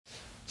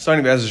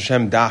Starting with Be'ez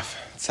Hashem Daf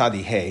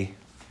Tzadi Hey,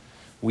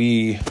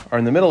 we are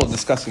in the middle of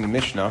discussing the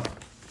Mishnah,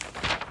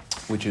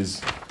 which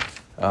is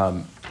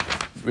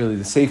really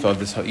the Seifa of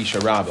this Ha'isha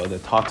Rabbah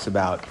that talks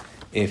about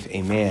if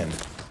a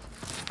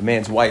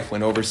man's wife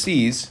went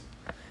overseas,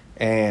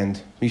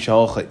 and Misha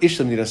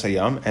Ishlam Nidas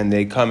Hayam, and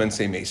they come and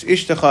say Meis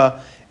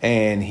Ishtecha,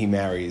 and he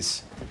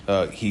marries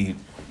or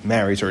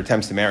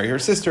attempts to marry her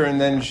sister, and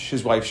then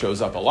his wife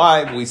shows up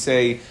alive. We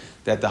say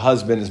that the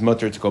husband is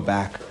mutter to go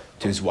back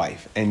to his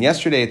wife. And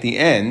yesterday at the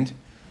end,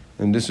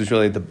 and this was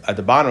really at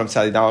the bottom of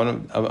Tzadi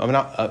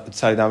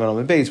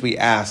Daven Beis, we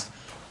asked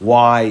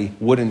why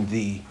wouldn't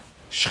the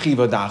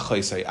Shchiva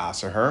Da'achaisai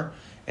answer her,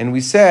 and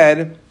we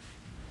said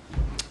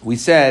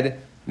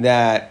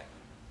that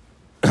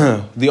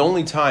the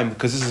only time,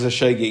 because this is a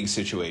shegig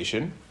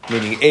situation,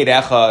 meaning Eid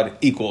Echad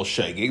equals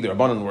shegig, the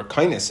Rabbanan were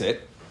kindness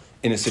it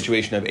in a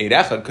situation of Eid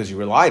Echad because you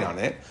relied on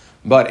it,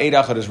 but Eid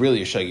Echad is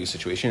really a shegig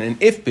situation,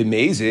 and if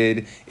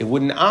b'mezid, it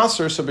wouldn't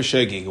aser, so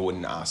b'shegig it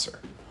wouldn't aser,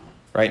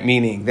 right?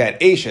 Meaning that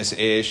Eishes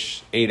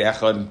Ish, Eid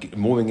Echad,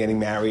 moving, getting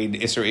married,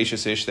 Isser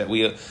Eishes Ish, that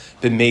we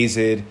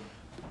b'mezid,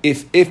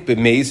 if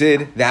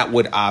b'mezid, that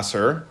would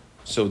aser.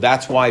 So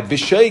that's why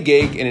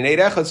b'shegig in an Eid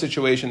Echad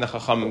situation, the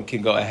Chachamim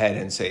can go ahead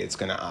and say it's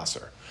going to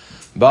aser.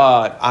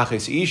 But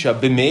Aches Isha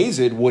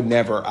b'mezid would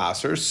never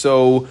aser.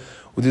 So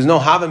there's no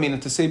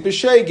havamina to say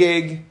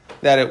b'shegig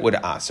that it would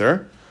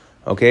aser.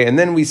 Okay, and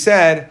then we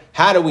said,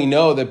 how do we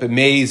know that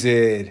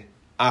b'mezid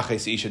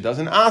Aches Isha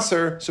doesn't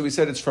aser? So we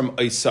said it's from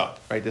Isa,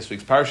 right? This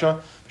week's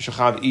parsha,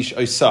 v'shachav ish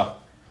Isa,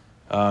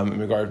 in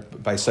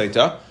regard by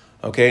Saita.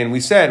 Okay, and we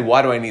said,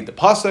 why do I need the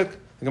pasuk?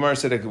 The Gemara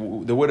said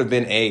there would have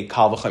been a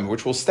kal v'chamer,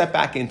 which we'll step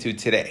back into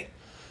today,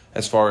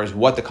 as far as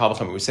what the kal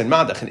v'chamer. We said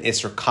madach and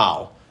isra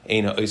kal,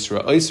 eina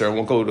isra isra, and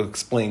we'll go to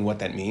explain what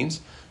that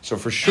means. So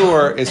for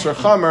sure, isra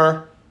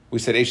chamer, we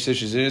said ish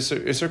is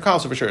isra kal,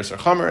 so for sure isra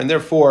chamer, and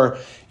therefore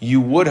you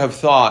would have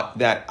thought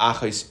that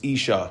achis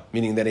isha,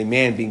 meaning that a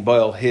man being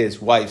boil his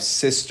wife's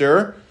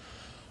sister,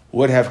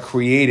 would have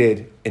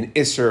created an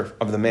isser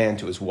of the man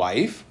to his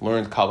wife.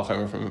 Learned kal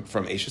v'chamer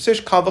from ish ish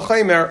kal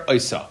v'chamer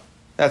isa.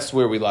 That's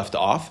where we left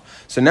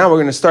off. So now we're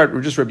going to start.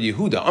 We're just Rabbi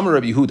Yehuda. I'm a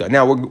Rabbi Yehuda.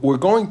 Now we're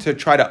going to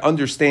try to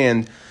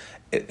understand,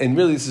 and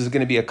really this is going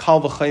to be a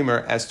kal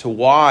v'chamer as to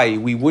why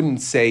we wouldn't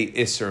say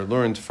isser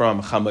learned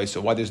from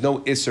chamaisa, why there's no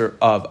isser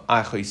of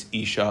achis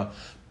isha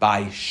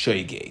by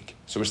shegeg.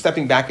 So we're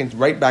stepping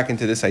right back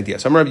into this idea.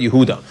 So I'm Rabbi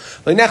Yehuda.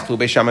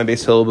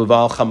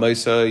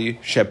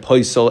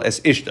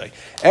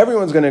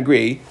 Everyone's going to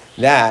agree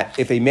that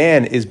if a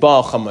man is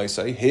baal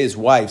chamaisa, his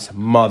wife's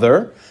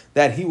mother,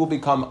 that he will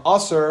become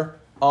aser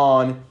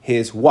on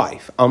his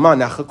wife. That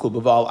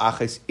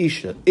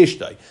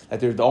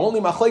the only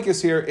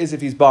machlekes here is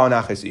if he's baal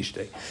nachas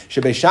ishtay.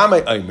 Shebei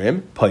Shammai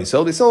oimrim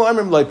paisel, they still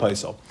oimrim loy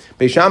paisel.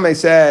 Bei Shammai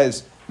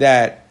says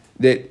that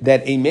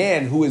a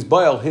man who is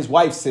baal his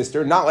wife's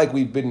sister, not like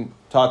we've been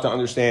taught to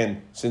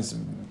understand since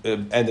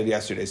the end of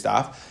yesterday's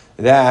stuff,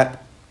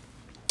 that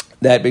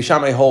Bei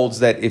Shammai holds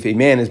that if a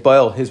man is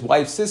baal his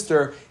wife's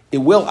sister, it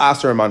will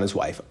aser him on his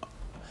wife.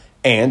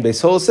 And Beis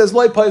Hillel says,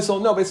 Loi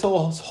Paisel. No, Beis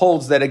Hillel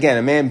holds that, again,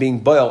 a man being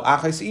boil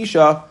achas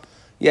isha,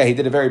 yeah, he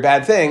did a very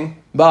bad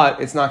thing, but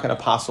it's not going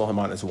to passel him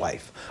on his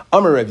wife.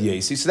 Amar Rav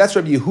Yesi. So that's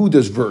Rabbi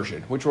Yehuda's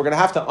version, which we're going to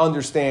have to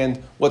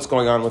understand what's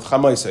going on with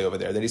Chamaisai over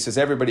there. That he says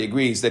everybody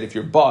agrees that if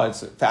you're ba,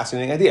 it's a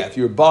fascinating idea. If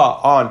you're ba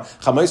on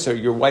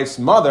Chamaisai, your wife's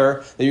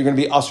mother, then you're going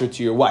to be usher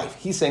to your wife.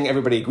 He's saying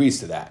everybody agrees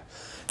to that.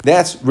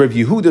 That's Rav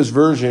Yehuda's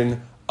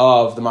version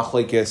of the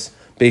machlekes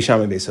Beis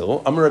Shammai Beis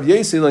Hillel. Amar Rav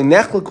Yesi like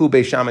nechlaku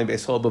Beis Shammai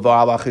Beis Hillel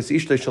b'va'al achis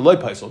ishtay shaloi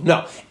paisel.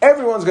 No,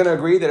 everyone's going to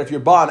agree that if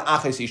you're ba on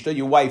achis ishtay,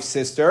 your wife's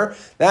sister,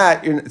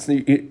 that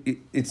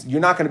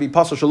you're not going to be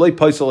pasel shaloi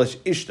paisel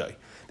ishtay.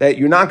 That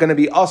you're not going to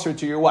be usher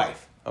to your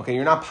wife. Okay,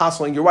 you're not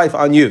passeling your wife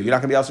on you. You're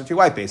not going to be usher to your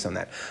wife based on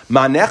that.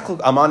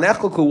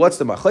 Ma'nechlaku, what's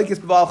the machlekes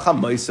b'va'al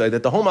chamaisai?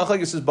 That the whole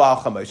machlekes is ba'al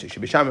chamaisai.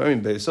 Beis Shammai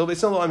Beis Hillel Beis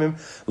Hillel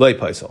loi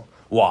paisel.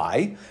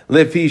 Why? So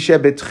then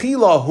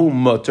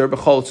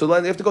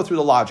you have to go through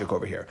the logic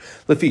over here.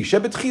 Let's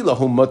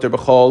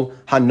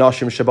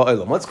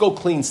go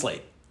clean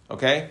slate.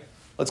 Okay?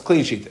 Let's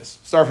clean sheet this.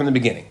 Start from the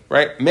beginning,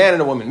 right? Man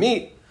and a woman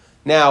meet.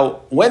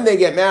 Now, when they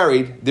get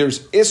married,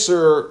 there's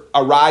Isser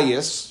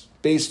Arayas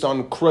based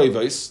on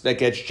Kroivos that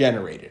gets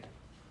generated.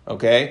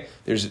 Okay?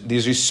 There's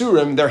these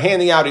Isurim, they're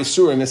handing out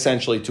Isurim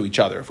essentially to each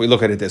other, if we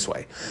look at it this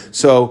way.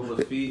 So,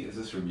 is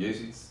this from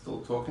Yesi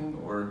still talking,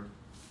 or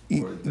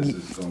this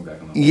is going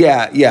back on the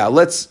yes. Yeah.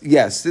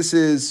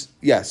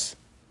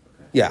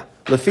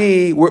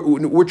 Lefi,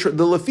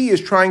 the Lefi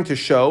is trying to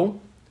show,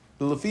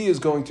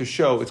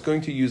 it's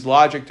going to use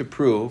logic to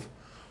prove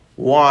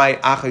why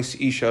Achis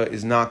Isha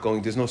is not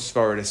going, there's no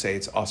svara to say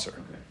it's Aser.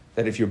 Okay.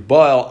 That if you're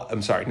Baal,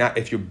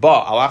 if you're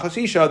Baal al Achis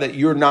Isha, that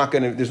you're not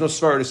going to, there's no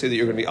svara to say that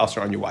you're going to be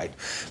Aser on your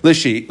wife.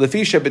 Lefi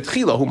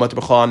shebetchila hu matar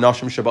b'chol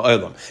ha'anashim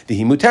sheba'olam.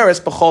 V'hi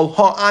muteres b'chol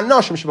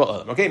ha'anashim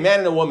sheba'olam. Okay, man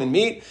and a woman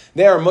meet,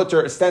 they are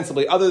mutter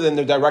ostensibly, other than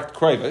their direct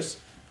krivus,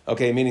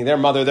 okay, meaning their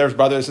mother, their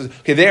brother,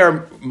 okay, they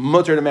are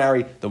mutter to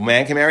marry, the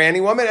man can marry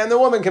any woman, and the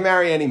woman can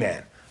marry any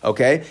man.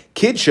 Okay,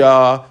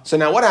 Kidsha. So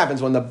now what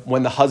happens when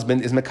the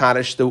husband is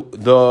Mekadesh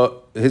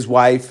his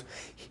wife?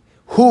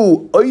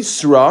 Who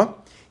Oisra,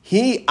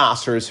 he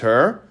asers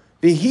her,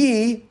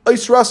 he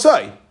Oisra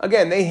Sai.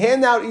 Again, they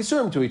hand out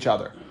Isurim to each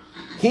other.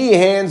 He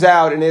hands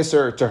out an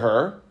Isur to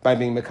her by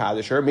being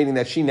Mekadesh her, meaning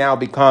that she now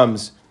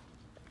becomes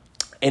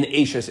an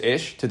Ashes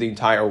Ish to the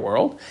entire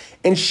world.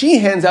 And she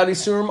hands out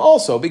Isurim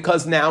also,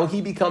 because now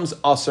he becomes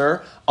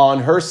Usur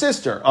on her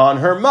sister, on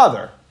her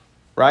mother.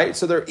 Right?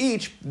 So they're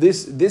each,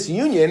 this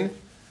union,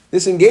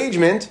 this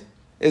engagement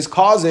is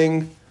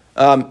causing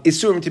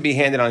Isurim to be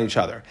handed on each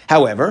other.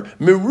 However,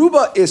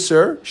 Meruba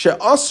Isur,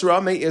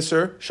 She'asra me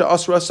Isur,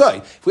 She'asra Sai.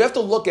 If we have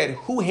to look at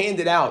who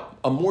handed out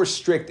a more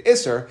strict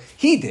Isur,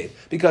 he did,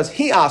 because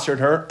he assered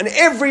her and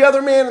every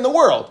other man in the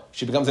world.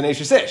 She becomes an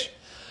Ashes Ish.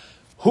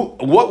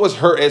 What was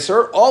her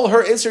Isser? All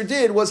her Isser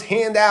did was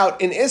hand out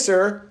an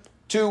Isser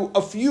to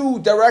a few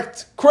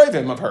direct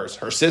Krovim of hers.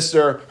 Her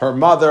sister, her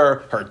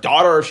mother, her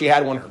daughter if she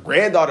had one, her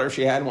granddaughter if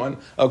she had one.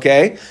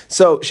 Okay?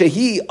 So,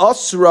 Shehi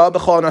Asra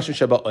B'chol Nashim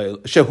Sheba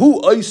Olam.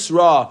 Shehu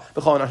Asra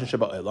B'chol Nashim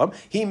Sheba Olam.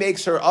 He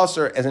makes her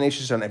Asr as an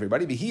Asher on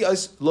everybody. He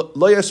Lo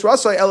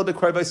Yasrasai Ela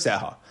B'Krovai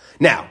Seha.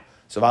 Now,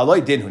 so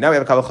V'aloi Dinhu. Now we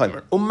have a Kavach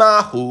Chaimer.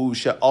 Umahu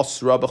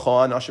she'asra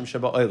b'chol nashim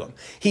sheba olam.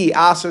 He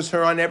asers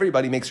her on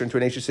everybody, makes her into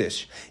an Ashes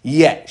Ish.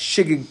 Yet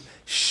shgaga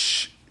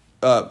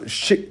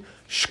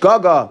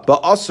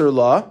ba'aser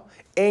la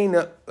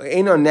eina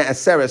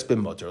ne'aseres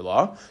b'muter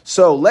la.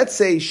 So let's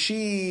say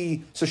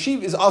she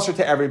is aser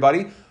to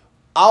everybody.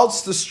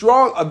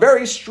 A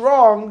very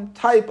strong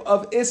type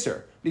of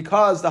Isser,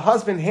 because the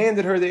husband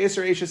handed her the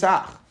Isser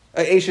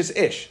Ashes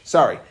Ish.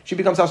 Sorry, she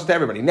becomes aser to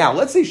everybody. Now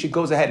let's say she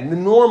goes ahead in the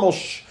normal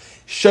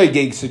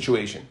Shaygig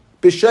situation.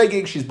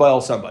 B'Shaygig, she's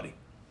Baal somebody.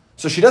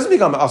 So she doesn't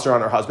become Asr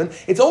on her husband.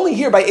 It's only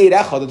here by Eid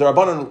Echad that the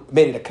Rabbanan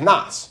made it a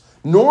Knas.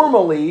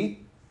 Normally,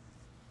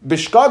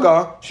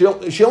 Bishkaga,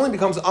 she only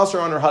becomes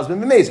Asr on her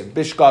husband. B'Mezid.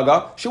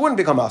 Bishkaga, she wouldn't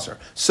become Asr.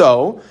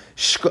 So,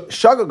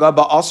 Shagaga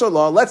ba'Asr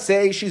law, let's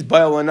say she's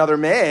Baal another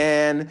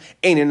man.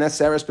 Einin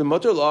Aseres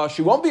b'Muter law,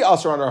 she won't be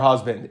Asr on her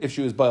husband if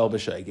she was Baal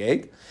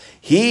B'Shaygig.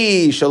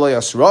 He Shaloi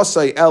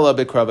Asrasai Ella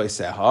B'Kravai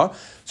Seha.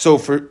 So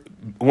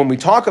when we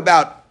talk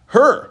about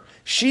her,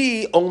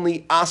 she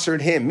only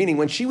assered him, meaning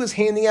when she was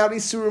handing out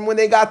Isurim when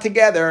they got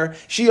together,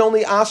 she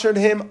only assered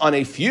him on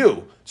a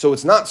few. So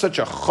it's not such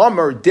a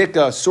chomer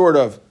dika sort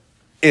of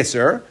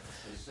Isser.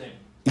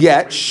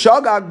 Yet,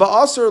 Shagag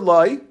ba'aser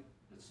lai.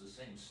 It's the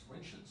same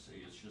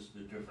stringency, it's just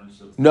the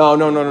difference of... No.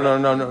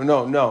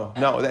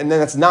 And then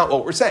that's not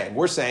what we're saying.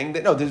 We're saying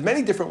that, no, there's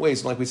many different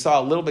ways, like we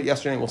saw a little bit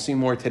yesterday and we'll see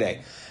more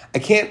today. I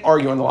can't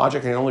argue on the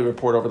logic, I can only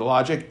report over the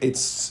logic.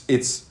 It's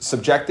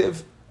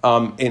subjective.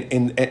 And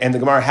the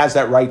Gemara has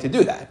that right to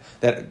do that.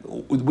 That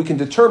we can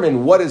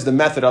determine what is the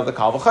method of the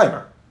Kal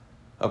V'chaimer.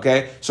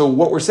 Okay? So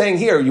what we're saying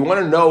here, you want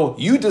to know,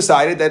 you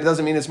decided that it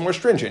doesn't mean it's more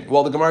stringent.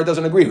 Well, the Gemara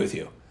doesn't agree with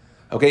you.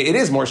 Okay? It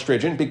is more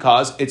stringent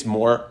because it's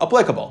more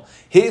applicable.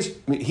 He's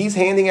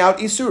handing out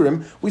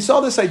Isurim. We saw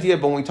this idea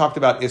when we talked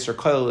about Isser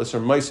Kol,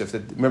 Isser Moisef,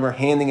 that remember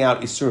handing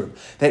out Isurim.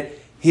 That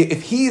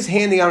if he's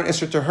handing out an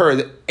Isser to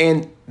her,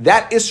 and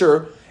that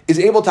Isser is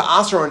able to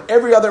Asr on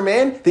every other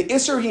man, the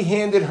Isser he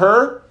handed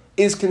her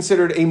is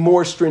considered a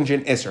more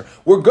stringent Isser.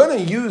 We're going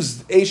to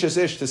use Ashes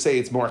Ish to say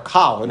it's more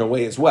Kal in a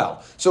way as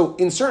well. So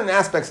in certain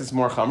aspects it's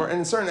more Chomer, and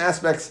in certain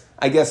aspects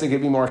I guess it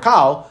could be more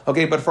Kal.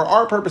 Okay, but for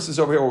our purposes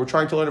over here, what we're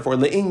trying to learn it for,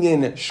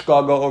 Le'inyin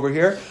Shkaga over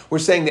here, we're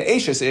saying the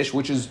Ashes Ish,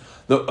 which is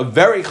a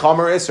very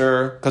Chomer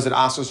Isser, because it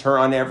asks her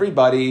on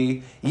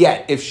everybody.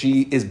 Yet, if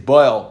she is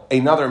Boil,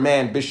 another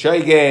man,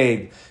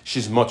 B'Shaygeg,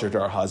 she's mutter to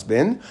her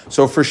husband.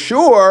 So for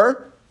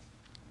sure,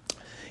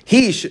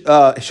 he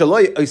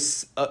Shaloi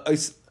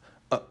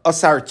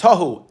Asar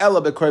Tahu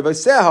Ela B'Krovai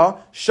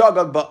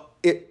Shagag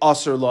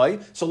Asar Loi.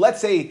 So let's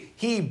say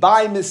he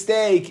by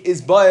mistake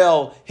is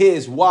Baal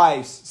his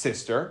wife's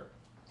sister.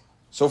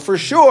 So for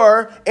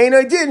sure,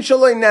 Einay Din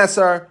Shaloi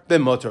Nasar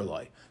B'Muter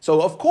Loi.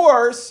 So of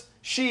course,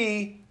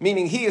 she,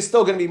 meaning he, is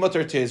still going to be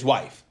mutter to his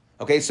wife.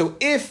 Okay, so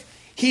if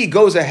he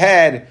goes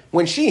ahead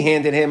when she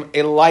handed him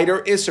a lighter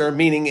Isser,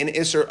 meaning an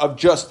Isser of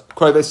just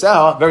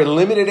Krovai very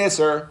limited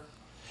Isser,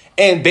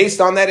 and based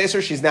on that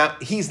Isser, he's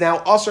now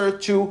Asr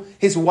to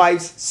his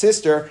wife's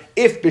sister.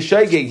 If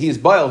B'Shaygig, he is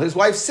Baal, his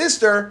wife's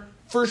sister,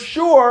 for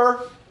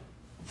sure,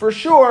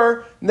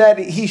 that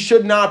he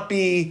should not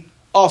be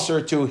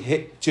Asr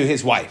to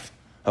his wife.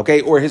 Okay,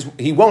 or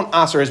he won't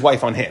Asr his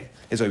wife on him,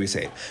 is what we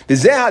say.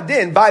 B'Zeh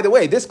Din, by the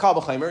way, this Kal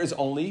V'chaimer is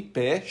only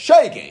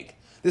B'Shaygig.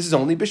 This is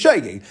only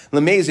B'Shaygig.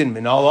 Lemezin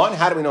Minalon,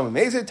 how do we know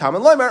Lemezin?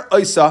 Taman Loimer,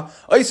 Oisa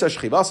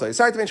Shchibasa,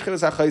 Oisarta, Vin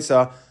Shchibasa,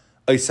 Chaisa,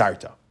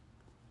 Oisarta.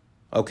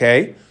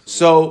 Okay,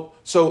 so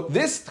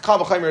this Kal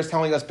V'chaimer is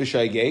telling us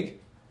B'Shaygig.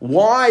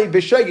 Why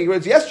B'Shaygig?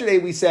 Whereas yesterday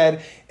we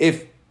said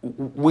if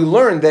we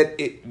learned that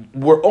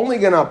we're only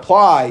going to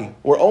apply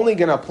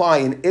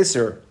an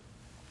Isser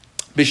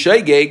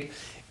B'Shaygig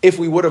if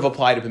we would have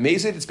applied to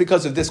b'mezid, it's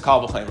because of this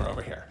kal v'chomer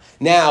over here.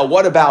 Now,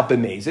 what about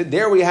b'mezid?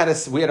 There we had a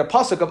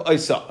pasuk of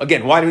Isa.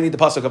 Again, why do we need the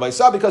pasuk of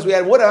Isa? Because we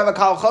would have a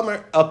kal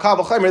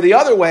v'chomer the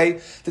other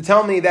way to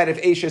tell me that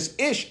if Eishes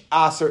ish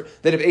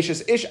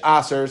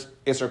asers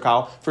iser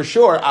kal, for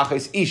sure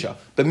aches isha.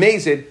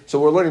 B'mezid, so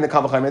we're learning the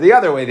kal v'chomer the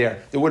other way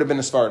there. There would have been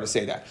a svara to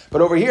say that.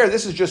 But over here,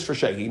 this is just for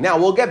shegig. Now,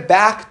 we'll get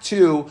back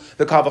to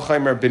the kal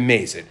v'chomer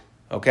b'mezid.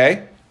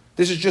 Okay?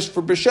 This is just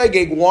for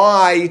b'shegig.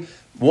 Why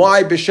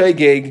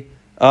b'shegig?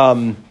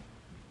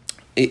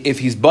 If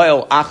he's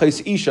bail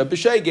achis isha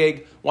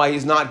b'shegeg, why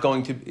he's not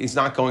going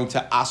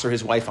to aser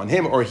his wife on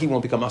him, or he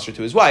won't become aser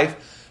to his wife,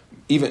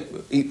 even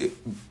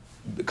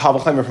kal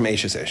v'chomer from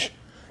Eishes ish.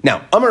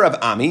 Now, Amar Rav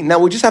Ami. Now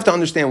we just have to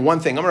understand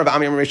one thing. Amar Rav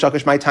Ami, Amar Reish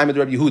Lakish, my time with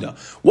Rabbi Yehuda.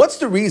 What's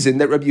the reason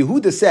that Rabbi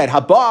Yehuda said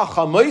haba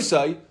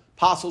chamoisai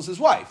pasels his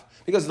wife?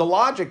 Because the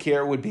logic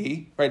here would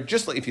be right.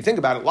 Just like, if you think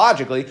about it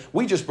logically,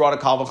 we just brought a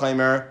kal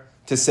v'chomer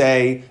to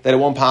say that it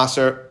won't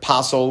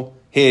pasel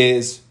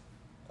his.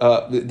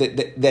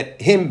 That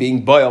him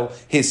being boil,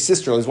 his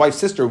sister, his wife's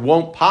sister,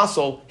 won't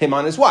passel him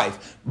on his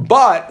wife.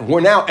 But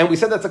we're now, and we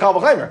said that's a kal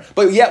v'chomer.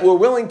 But yet we're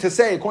willing to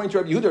say, according to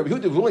Rabbi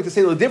Yehuda is willing to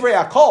say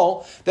l'divrei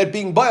hakol that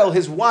being boil,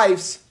 his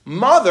wife's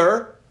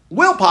mother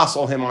will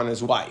passel him on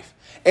his wife.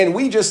 And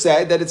we just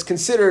said that it's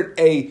considered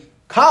a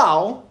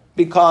kal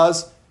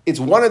because it's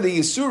one of the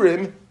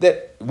yisurim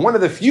one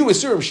of the few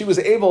yisurim she was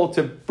able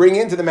to bring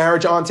into the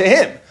marriage onto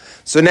him.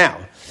 So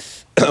now.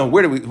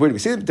 Where do we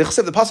see it? The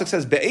pasuk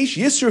says be'esh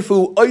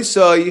yisrafu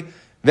oisai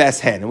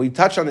veshen, and we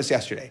touched on this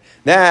yesterday.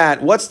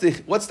 That what's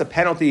the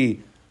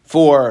penalty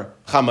for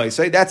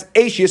chamaisai? That's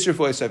eish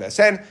yisrafu oisai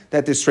veshen.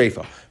 That is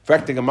sreifa.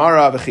 Frekta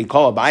gemara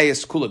v'chikol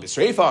abayis kula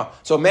b'sreifa.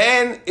 So a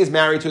man is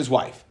married to his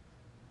wife.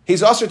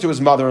 He's also to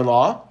his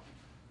mother-in-law,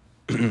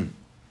 and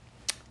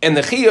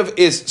the chiyuv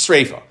is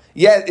sreifa.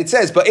 Yet it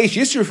says be'esh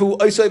yisrafu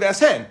oisai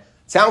veshen.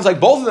 Sounds like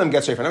both of them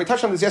get sreifa. Now we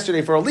touched on this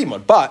yesterday for a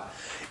limud, but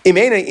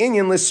imena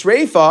inyan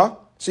l'sreifa.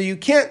 So you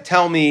can't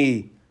tell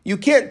me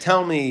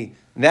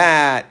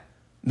that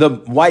the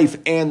wife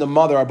and the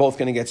mother are both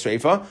going to get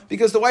sreifa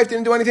because the wife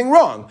didn't do anything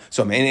wrong.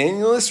 So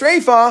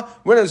sreifa,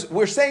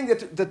 we're saying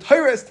that the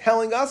Torah is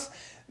telling us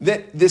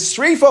that the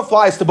sreifa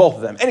applies to both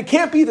of them, and it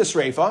can't be the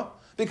sreifa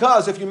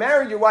because if you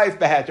married your wife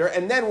beheter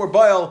and then were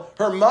boil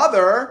her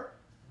mother.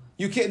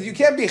 You can't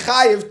be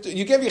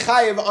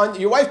chayiv on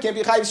your wife. Can't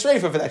be chayiv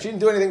sreifa for that. She didn't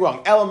do anything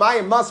wrong.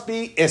 Elamai must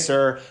be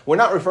isser. We're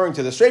not referring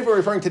to the sreifa. We're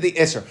referring to the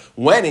isser.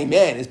 When a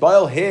man is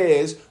boil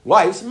his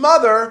wife's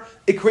mother,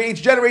 it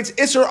generates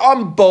isser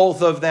on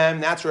both of them.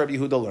 That's where Rabbi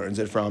Yehuda learns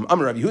it from.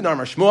 Amar Rabbi Yehuda,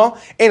 Amar Shmuel,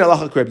 ain't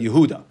halacha like Rabbi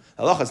Yehuda.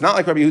 Halacha is not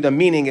like Rabbi Yehuda.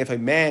 Meaning, if a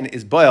man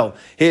is boil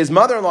his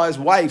mother-in-law, his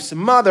wife's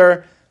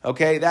mother,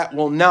 okay, that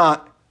will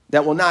not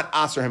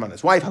aser him on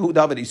his wife. Hahu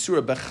David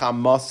isura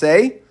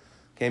bechamasei.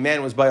 Okay, a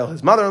man was bail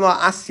his mother-in-law,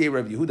 Asiyeh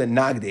Rabbi Yehuda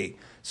Nagde.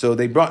 So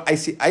they brought, I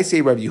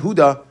say Rabbi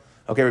Yehuda,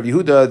 okay, Rabbi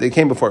Yehuda, they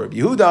came before Rabbi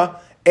Yehuda,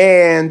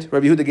 and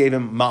Rabbi Yehuda gave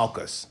him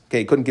Malkus.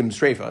 Okay, he couldn't give him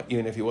Sreifa,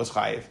 even if he was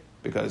Chayiv,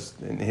 because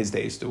in his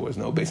days there was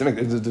no base.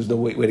 There's no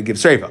way to give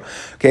Sreifa.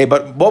 Okay,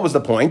 but what was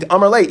the point?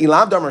 Amar Lei,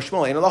 Ilav Damar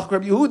Shmuel, and Allah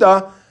Rabbi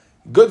Yehuda,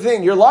 good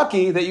thing, you're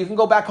lucky that you can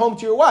go back home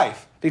to your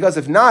wife, because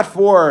if not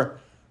for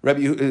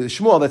Rabbi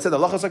Shmuel that said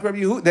Allah is like Rabbi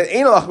Yehuda, that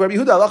ain't Allah Rabbi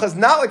Yehuda, Allah is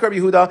not like Rabbi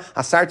Yehuda.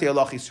 Asarti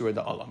Allah Isur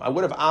da Alam. I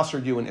would have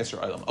answered you in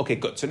Isur Alam. Okay,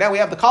 good. So now we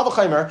have the kal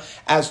v'chomer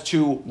as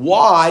to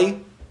why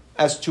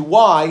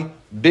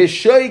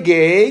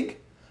b'shoigeg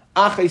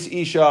achis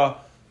isha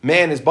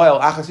man is bail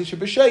achis isha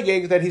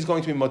b'shoigeg that he's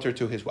going to be mutter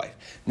to his wife.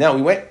 Now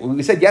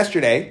we said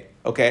yesterday,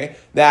 okay,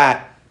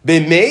 that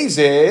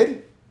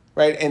b'mezid,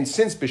 right, and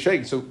since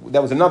b'shoigeg, so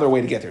that was another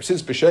way to get there.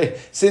 Since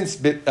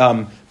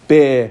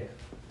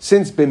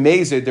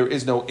b'mezid there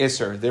is no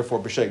iser, therefore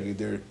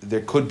b'shegeg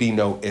there could be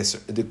no iser.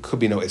 There could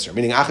be no iser.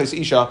 Meaning achis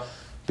isha,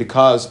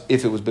 because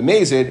if it was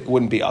b'mezid, it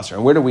wouldn't be iser.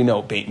 And where do we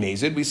know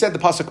b'mezid? We said the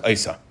pasuk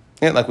isa,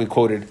 like we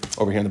quoted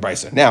over here in the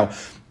brisa. Now,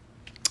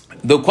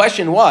 the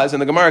question was,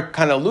 and the Gemara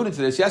kind of alluded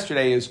to this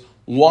yesterday, is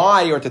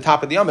why, or at the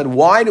top of the Amid,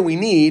 why do we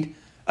need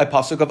a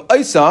pasuk of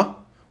isa?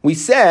 We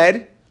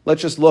said,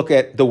 let's just look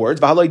at the words.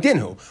 V'haloi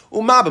dinhu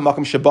uma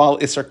b'makom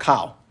shabal iser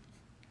kal.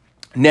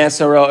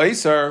 Nesara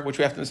Iser, which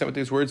we have to understand what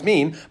these words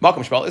mean.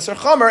 Malcolm Shbal Iser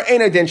Chamer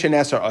Ein Adin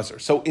Shenesar Iser.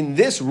 So in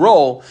this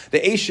role, the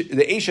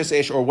Eishes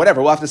Ish or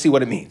whatever, we'll have to see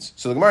what it means.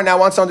 So the Gemara now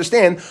wants to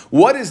understand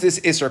what is this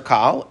Iser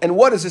Kal and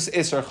what is this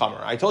Iser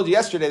Chamer. I told you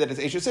yesterday that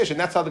it's Eishes Ish, and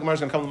that's how the Gemara is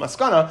going to come to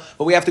Maskana.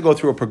 But we have to go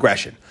through a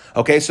progression.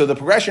 Okay, so the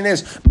progression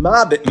is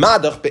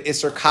Madach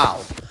beIser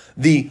Kal.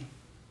 The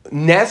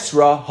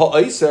Nesra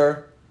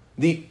HaIser,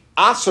 the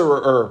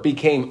Aserer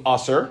became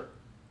Aser.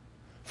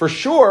 For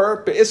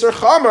sure, beIser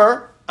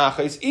Chamer.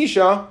 Achis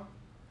Isha,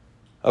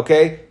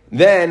 okay,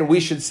 then we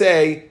should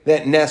say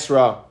that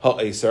Nesra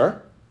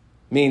ha'aser,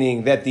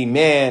 meaning that the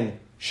man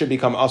should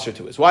become aser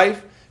to his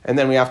wife, and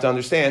then we have to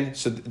understand,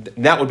 so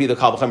that would be the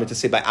kal v'chomer to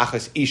say by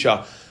Achis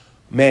Isha,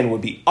 man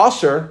would be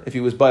aser if he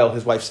was bail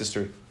his wife's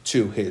sister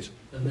to his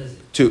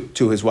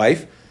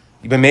wife,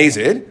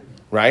 b'mezid,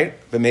 right?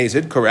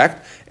 B'mezid,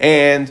 correct,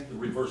 and the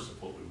reverse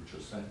of what we were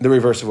just saying. The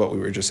reverse of what we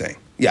were just saying,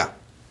 yeah.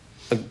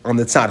 on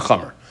the tzad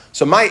chamer.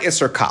 So my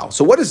Isser Kal.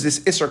 So what is this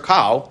Isser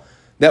Kal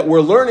that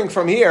we're learning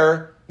from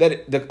here?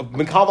 That the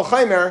Mikal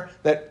v'chaimer,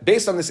 that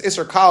based on this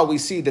Isser Kal, we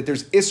see that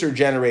there's Isser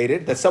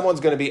generated, that someone's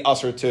going to be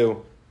Usser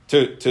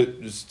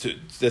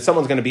that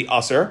someone's going to be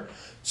Usser.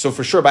 So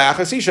for sure by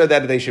Achas Isha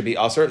that they should be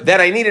Usser. That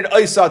I needed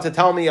Isa to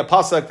tell me, a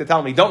pasuk to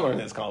tell me, don't learn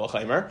this Kal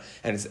v'chaimer.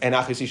 And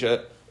Achas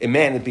Isha, a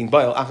man is being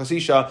Baal. Achas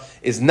Isha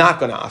is not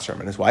going to Usser him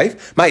and his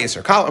wife. My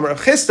Isser Kal, Amar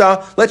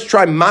Chista, let's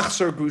try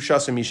Machzor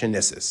Grushas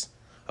Mishanissis.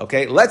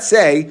 Okay, let's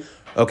say,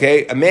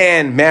 a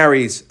man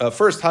marries a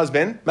first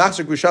husband,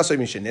 Machzor Grushas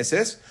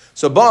Mishanissis.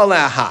 So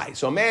Ba'aleh Hai.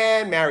 So a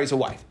man marries a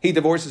wife. He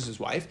divorces his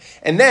wife.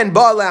 And then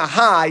Ba'aleh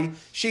Hai,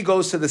 she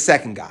goes to the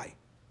second guy.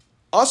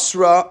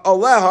 Asra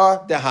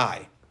Aleha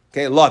Dehai.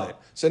 Okay, love it.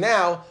 So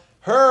now,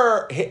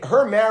 her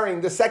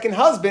marrying the second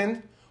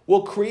husband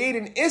will create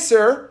an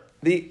Isser.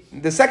 The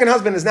second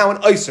husband is now an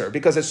Isser,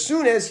 because as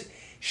soon as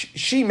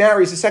she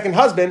marries the second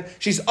husband,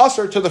 she's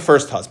Usser to the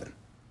first husband.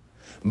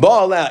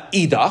 Ba'aleh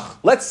Idach.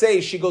 Let's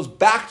say she goes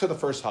back to the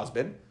first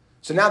husband.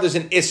 So now there's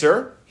an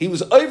Isser. He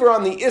was over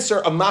on the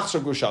Isser of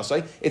Machzor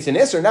Grushasai. It's an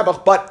Isser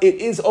Nebuch, but it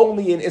is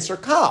only an Isser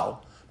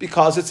Kal,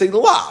 because it's a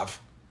Lav.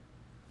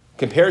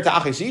 Compared to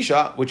Achis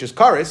Isha, which is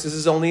Karis, this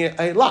is only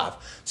a Lav.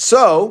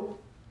 So,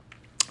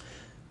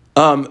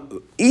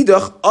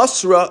 Idach,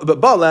 Asra,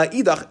 but Bala,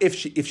 Idach, if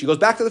she goes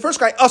back to the first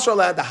guy, Asra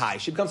la the high.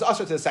 She becomes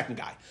Asra to the second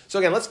guy. So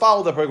again, let's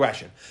follow the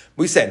progression.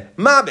 We said,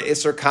 Ma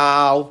be'Isser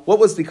Kal. What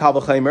was the Kal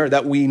v'chaimer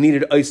that we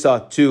needed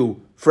Isa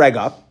to frag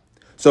up?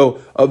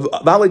 So,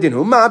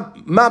 Validinu, Ma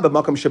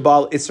be'makam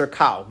shabal Isser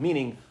Kal,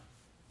 meaning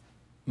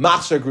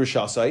Machzor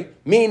Grushasai,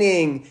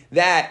 meaning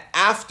that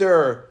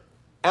after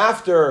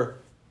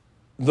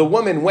the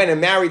woman went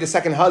and married the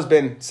second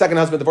husband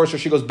divorced her,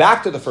 she goes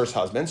back to the first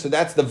husband, so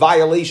that's the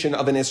violation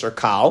of an Isser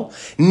Kal.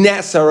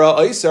 Nesara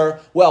Isser,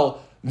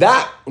 well,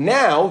 that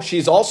now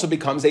she's also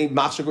becomes a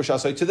Machzor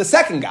Grushasai to the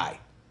second guy.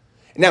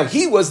 Now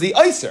he was the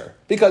Isser,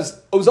 because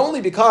it was only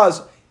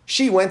because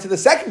she went to the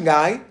second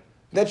guy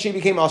that she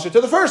became Isser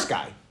to the first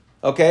guy.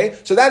 Okay?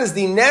 So that is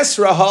the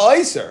Nesra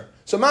HaIsser.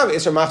 So Mav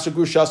Isser Machzor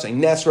Grushasai,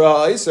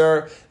 Nesra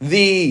HaIsser,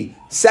 the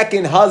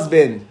second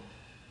husband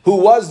who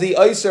was the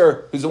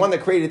Isser, who's the one that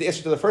created the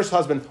Isser to the first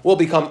husband, will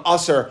become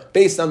Usser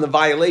based on the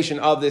violation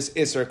of this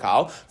Isser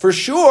Kal. For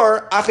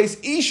sure, Achis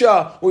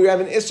Isha, we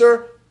have an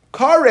Isser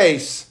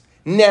Kares,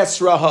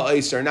 Nesra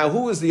HaIsser. Now,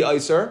 who is the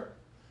Isser?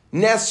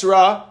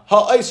 Nesra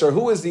HaIsser.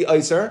 Who is the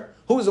Isser?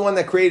 Who is the one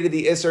that created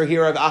the Isser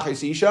here of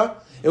Achis Isha?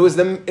 It was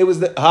the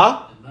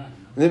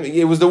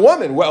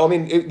woman. Well, I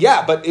mean,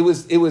 but it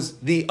was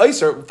the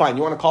Isser. Fine,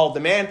 you want to call it the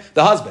man?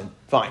 The husband.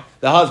 Fine,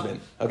 the husband.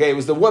 Okay, it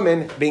was the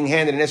woman being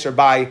handed an Isser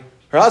by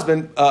her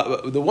husband,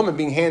 the woman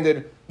being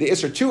handed the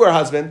Isser to her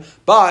husband,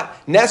 but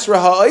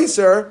Nesra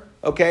HaIsser,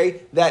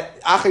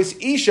 that Achis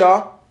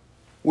Isha,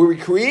 where we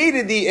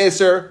created the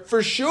Isser,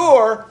 for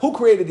sure, who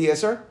created the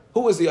Isser?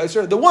 Who was the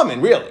Isser? The woman,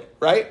 really,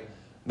 right?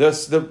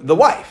 The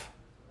wife.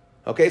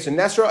 Okay, so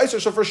Nesra HaIsser,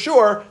 so for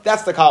sure,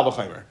 that's the Kal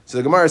v'chaimer. So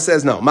the Gemara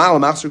says, no, Ma'al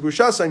Machzor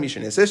Grushasai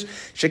Mishanisish,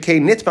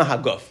 Shekei Nitma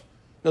Haguf.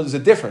 No, there's a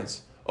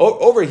difference.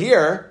 Over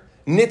here,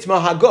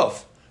 Nitma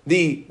Haguf.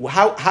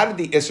 How did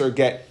the Isser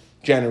get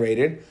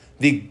generated?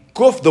 The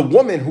guf, the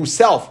woman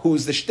herself,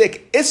 who's the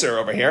shtick Isser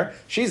over here,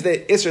 she's the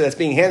Isser that's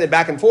being handed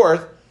back and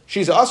forth.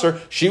 She's Usser.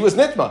 She was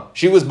Nitma.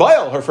 She was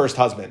Baal, her first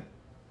husband.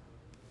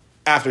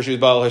 After she was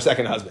Baal, her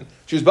second husband.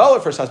 She was Baal, her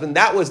first husband.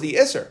 That was the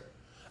Isser.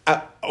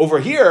 Over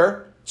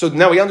here, so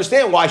now we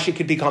understand why she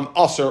could become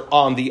Usser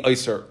on the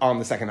Isser, on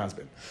the second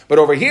husband. But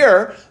over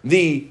here,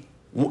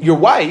 your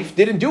wife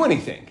didn't do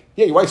anything.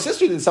 Yeah, your wife's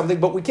sister did something,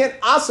 but we can't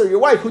Usser your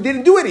wife who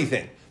didn't do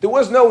anything. There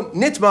was no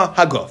Nitma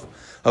Haguf.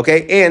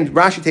 Okay, and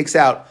Rashi takes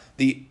out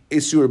the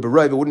Isur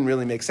B'Rov. It wouldn't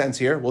really make sense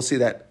here. We'll see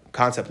that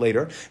concept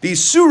later. The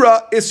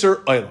Surah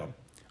Isur Olam.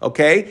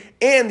 Okay?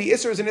 And the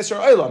Isser is an Isser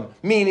Olam,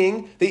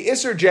 meaning the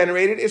Isser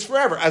generated is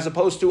forever, as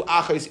opposed to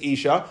Achis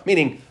Isha,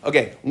 meaning,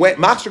 when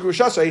Machzor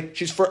Grushasai,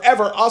 she's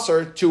forever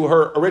Usser to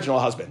her original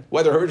husband.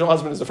 Whether her original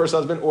husband is the first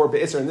husband, or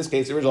Isser, in this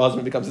case, the original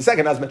husband becomes the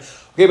second husband.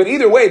 Okay, but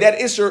either way, that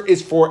Isser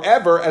is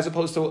forever, as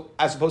opposed to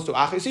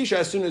Achis Isha.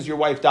 As soon as your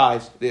wife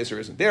dies, the Isser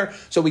isn't there.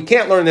 So we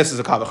can't learn this as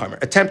a Kal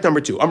v'chaimer. Attempt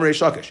number 2, Amrei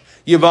Shlakish,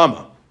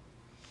 Yavama.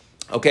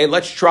 Okay,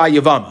 let's try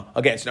Yavama.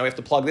 Again, so now we have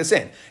to plug this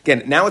in.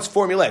 Again, now it's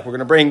formulaic. We're going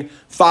to bring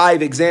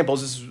 5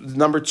 examples. This is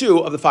number 2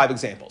 of the 5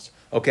 examples.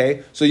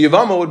 Okay, so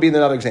Yavama would be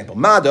another example.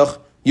 Maduch.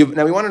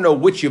 Now we want to know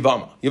which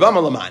Yavama.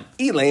 Yavama laman.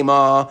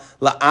 Ilema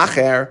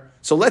la'acher.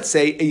 So let's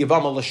say a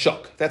Yavama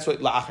l'shuk. That's what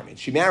la'acher means.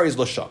 She marries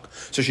l'shuk.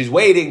 So she's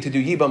waiting to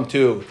do Yivam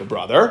to the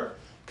brother.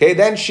 Okay,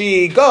 then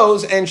she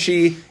goes and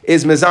she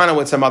is mezana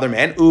with some other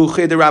man.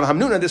 Uchid Rav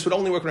Hamnuna. This would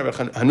only work when Rav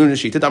Hamnuna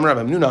shita. Dam Rav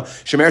Hamnuna.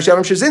 Shemer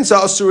shavam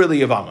shezinsa asur li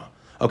Yavama.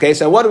 Okay,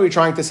 so what are we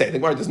trying to say? The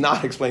Gemara does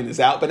not explain this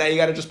out, but now you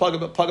got to just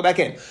plug it back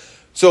in.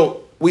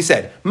 So we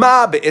said,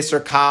 Ma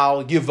be'Isser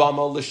Kal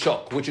Yavama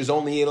l'shuk, which is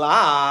only a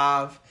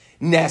lav.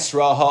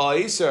 Nesra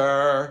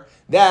ha'Isser,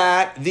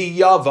 that the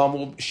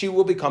Yavam, she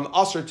will become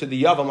Usser to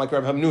the Yavam like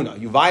Rav Hamnuna.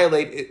 You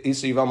violate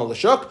Isser Yavama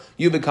l'shuk,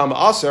 you become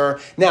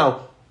Usser.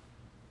 Now,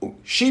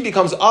 she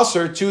becomes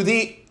usher to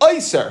the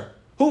Iser.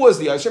 Who was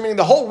the Iser? Meaning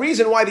the whole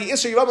reason why the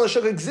Iser Yivam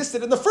L'Shuk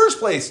existed in the first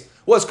place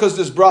was because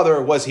this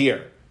brother was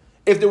here.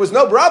 If there was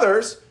no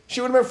brothers,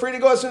 she would have been free to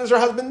go as soon as her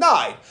husband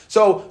died.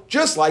 So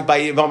just like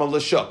by Yivam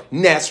L'Shuk,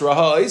 Nesra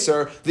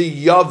HaIser,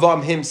 the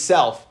Yavam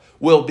himself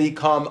will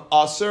become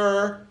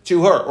usher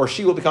to her, or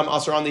she will become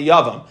usher on the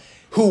Yavam,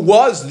 who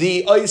was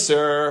the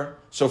Iser.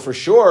 So for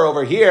sure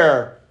over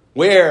here,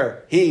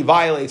 where he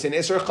violates an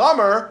Isser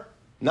Chamer,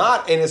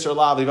 not an Isser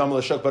Lav Yivam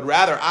L'Shuk, but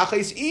rather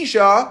Achais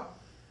Isha,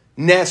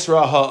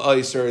 Nesra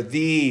HaIser,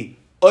 the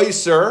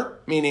Iser,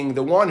 meaning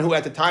the one who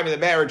at the time of the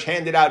marriage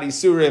handed out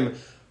Isurim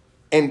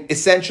and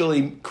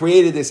essentially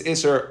created this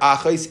Isser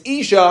Achais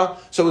Isha,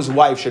 so his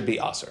wife should be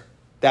Aser.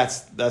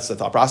 That's the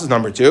thought process.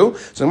 Number two.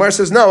 So the Gemara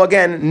says, no,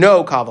 again,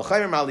 no Kal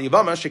V'chaymer Mal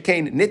Yivama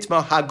Shekain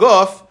Nitma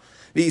Haguf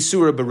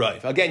V'Isura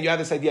B'Rayv. Again, you have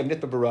this idea of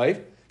Nitma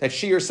B'Rayv, that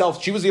she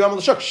herself, she was the Yivam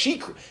L'Shuk.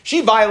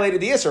 She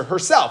violated the Isser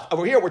herself.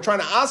 Over here, we're trying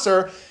to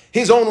Aser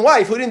his own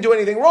wife who didn't do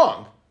anything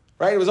wrong.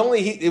 Right? It was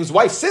only it was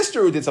wife's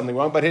sister who did something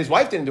wrong, but his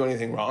wife didn't do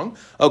anything wrong.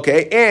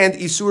 Okay, and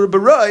Isura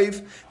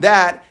B'Rayv,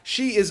 that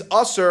she is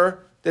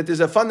Aser, that there's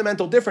a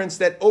fundamental difference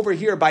that over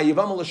here by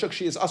Yivam L'Shuk,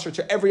 she is Aser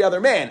to every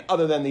other man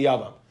other than the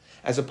Yavam.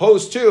 As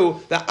opposed to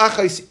the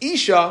Achais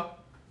Isha,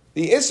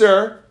 the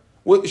Isser,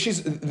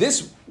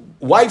 this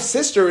wife's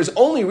sister is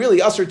only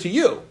really Aser to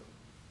you.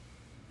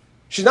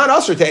 She's not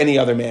Aser to any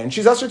other man.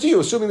 She's Aser to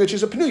you, assuming that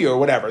she's a Pnuya or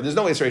whatever. There's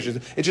no Isser.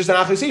 It's just an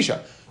Achais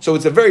Isha. So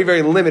it's a very,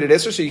 very limited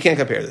Isser, so you can't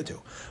compare the two.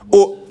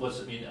 What's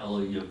it mean,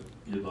 Ella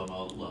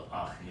Yivam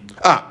Achim?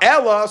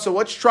 Ella, so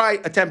let's try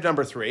attempt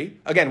number 3.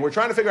 Again, we're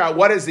trying to figure out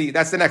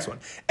that's the next one.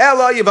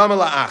 Ella Yivam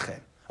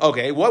Achim.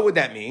 Okay, what would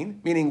that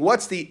mean? Meaning,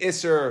 what's the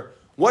Isser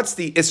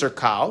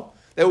Kal?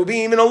 That would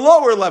be even a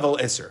lower level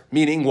Isser.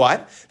 Meaning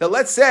what? That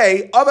let's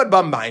say, Avad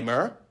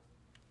B'Maimer.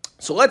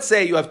 So let's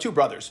say you have two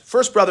brothers.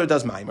 First brother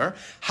does Maimer.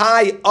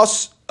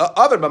 Avad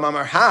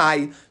B'Maimer.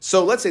 Hi.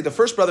 So let's say the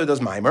first brother does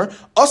Maimer.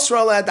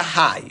 Asra Lad the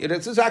Hi.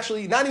 This is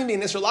actually not even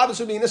being Isser Lav, this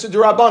would be an Isser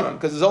Durabanan,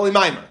 because it's only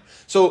Maimer.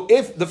 So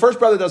if the first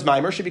brother does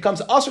Maimer, she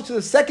becomes Asr to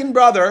the second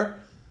brother.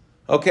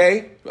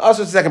 Okay, Asr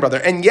to the second brother.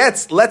 And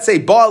yet, let's say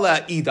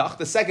Bala Idach,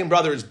 the second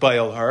brother is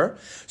Baal her.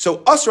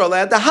 So Asra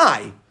Lad the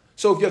Hi.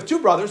 So if you have two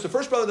brothers, the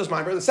first brother does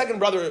Maimer, the second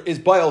brother is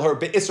Baal her,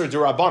 Be'isr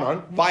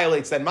Durabanan,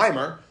 violates that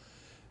Maimer,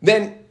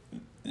 then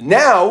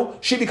now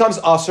she becomes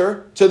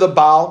Asr to the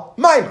Baal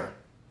Maimer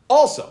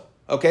also.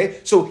 Okay,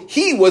 so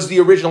he was the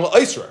original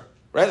Isra,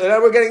 right? Now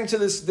we're getting to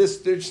this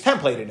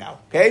templated now.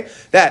 Okay,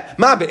 that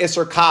Ma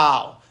Be'isr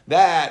Kal.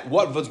 That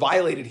what was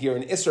violated here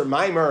in Isser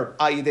Maimer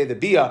Ayidei the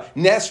Bia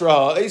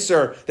Nesra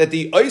Isser, that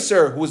the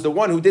Isser who was the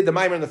one who did the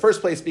Maimer in the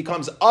first place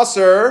becomes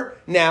Asr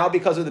now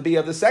because of the Bia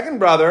of the second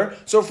brother.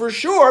 So for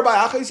sure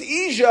by Achais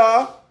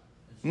Isha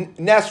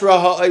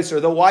Nesra Isser,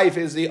 the wife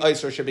is the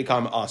Isser, should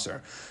become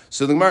Asr.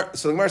 So the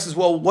Gemara says,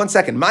 well, one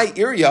second, my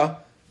area.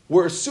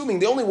 We're assuming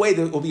the only way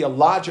there will be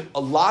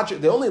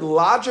the only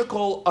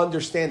logical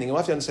understanding. You'll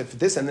have to understand for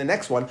this and the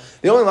next one.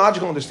 The only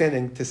logical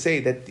understanding to say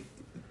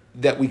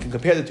that we can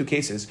compare the two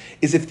cases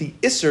is if the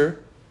Isser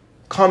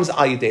comes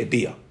Ayidei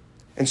Bia.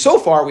 And so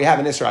far we have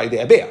an Isser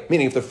Ayidei Bia,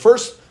 meaning if the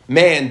first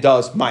man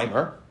does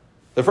Maimer,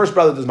 the first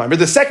brother does Maimer,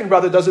 the second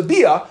brother does a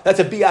Bia, that's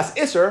a Bias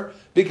Isser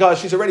because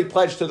she's already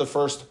pledged to the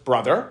first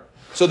brother.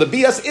 So the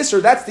Bias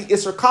Isser, that's the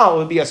Isser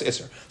Kal of the Bias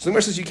Isser. So the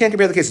Gemara says you can't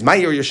compare the cases.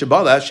 Ma'ir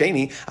Yeshabala,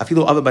 Sheni,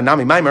 Afilu Ava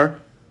Banami Maimer.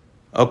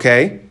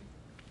 Okay.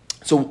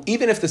 So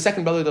even if the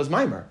second brother does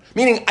Maimer,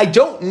 meaning I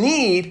don't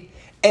need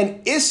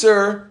an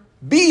Isser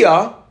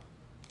Bia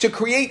to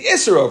create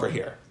Isser over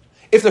here.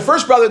 If the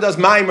first brother does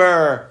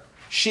Maimer,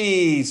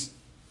 he's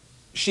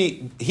the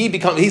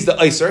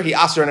Isser, he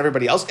Asr on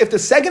everybody else. If the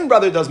second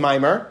brother does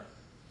Maimer,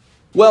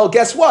 well,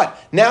 guess what?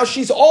 Now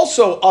she's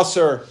also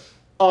Asr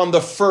on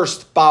the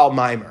first Baal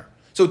Maimer.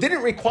 So it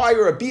didn't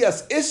require a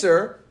Bias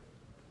Isser.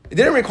 It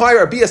didn't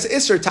require a Bias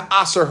Isser to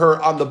Asr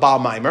her on the Baal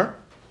Maimer.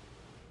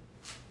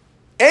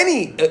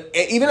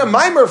 Even a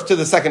Maimer to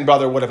the second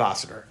brother would have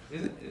Asr her.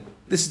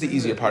 This is the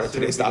easier part of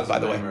today's thought, by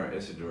the way.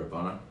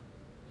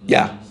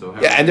 Yeah,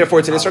 and therefore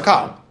it's an Isser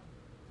Kal.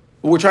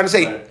 We're trying to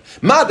say,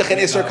 Madach an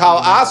Isser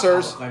Kal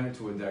Asers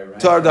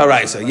to our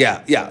Daraisa.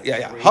 Yeah.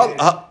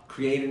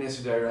 Create an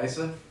Isser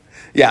Daraisa?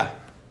 Yeah.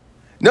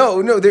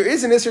 No, there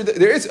is an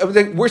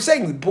Isser, we're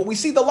saying, but we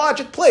see the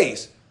logic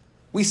plays.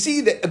 We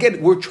see that,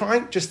 again, we're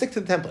trying to stick to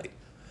the template.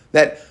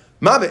 That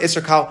Maba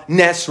Isser Kal,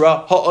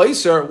 Nesra,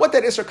 Ha'Isser, what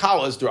that Isser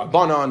Kal is,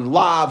 Drabanan,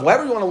 Lav,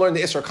 whatever you want to learn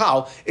the Isser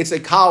Kal, it's a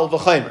Kal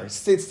V'chaymer.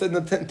 It's in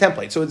the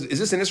template. So is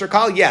this an Isser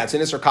Kal? Yeah, it's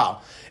an Isser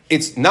Kal.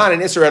 It's not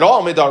an Isser at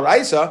all, Midar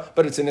Raisa,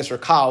 but it's an Isser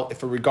Kal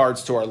for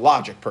regards to our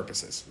logic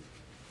purposes.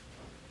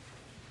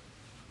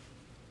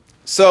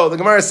 So the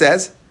Gemara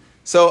says,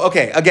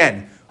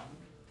 again,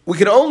 we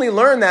can only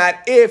learn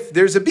that if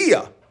there's a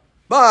Bia.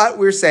 But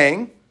we're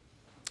saying,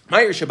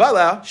 Ma'ir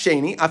Shabala,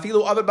 Sheni,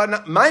 Afilu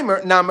Avabanami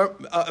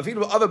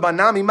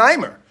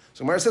Maimer.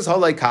 So Gemara says,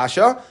 Holei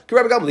Kasha,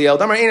 Rabbi Gamliel,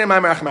 Damar Ein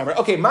Maimer Achar Maimer.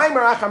 Okay,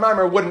 Maimer Achar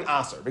Maimer wouldn't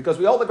answer, because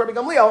we hold like Rabbi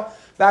Gamliel,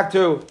 back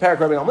to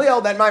Parak Rabbi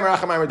Gamliel, that Maimer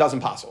Achar Maimer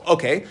doesn't possible.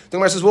 Okay, the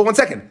Gemara says, well, one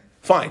second.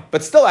 Fine,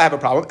 but still I have a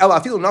problem.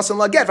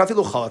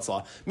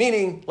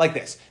 Meaning like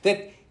this,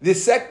 that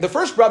the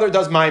first brother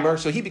does mimer,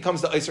 so he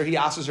becomes the iser, he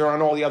asks her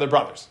on all the other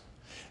brothers.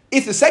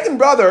 If the second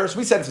brother, so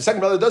we said if the second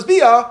brother does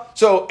bia,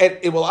 so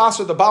it will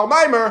answer the Baal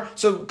Maimer,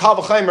 so Kal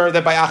V'chaimer,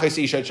 that by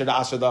Achis Isha it should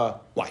answer the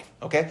wife.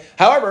 Okay?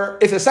 However,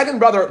 if the second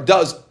brother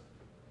does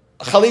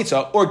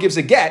Chalitza or gives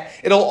a get,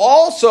 it'll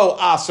also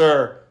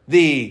answer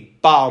the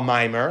Baal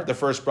Maimer, the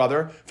first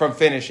brother, from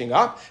finishing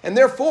up. And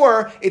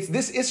therefore,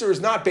 this Isser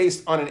is not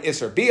based on an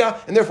Isser bia,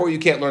 and therefore you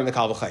can't learn the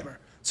Kal V'chaimer.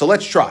 So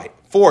let's try.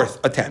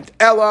 Fourth attempt.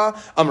 Ella,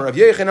 Amar Rav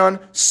Yechanan,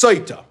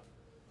 Saita.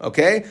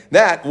 Okay,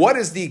 what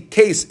is the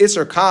case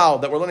Isser Kal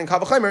that we're learning Kal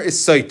V'chaimer is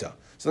Saita.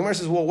 So the Gemara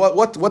says, well,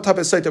 what type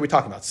of Saita are we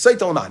talking about?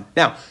 Saita Laman.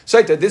 Now,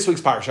 Saita, this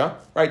week's parsha,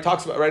 right,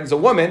 talks about, right, is a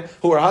woman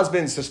who her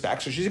husband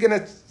suspects, so she's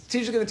gonna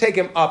take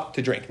him up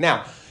to drink.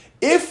 Now,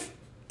 if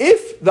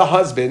the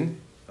husband,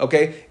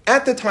 okay,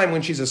 at the time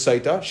when she's a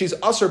Saita, she's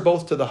usher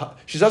to the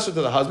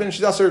husband, and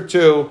she's usher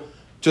to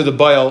the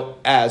Baal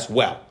as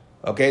well.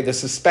 Okay, the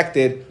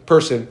suspected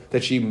person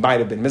that she might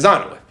have been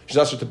mizana with. She's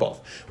usher to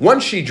both.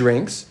 Once she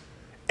drinks,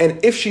 and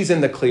if she's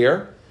in the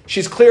clear,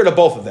 she's clear to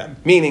both of them,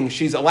 meaning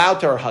she's allowed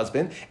to her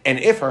husband, and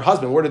if her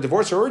husband were to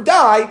divorce her or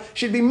die,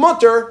 she'd be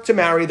mutter to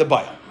marry the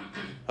Baal.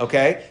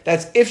 Okay?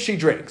 That's if she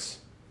drinks.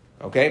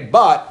 Okay?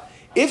 But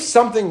if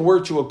something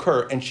were to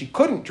occur and she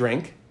couldn't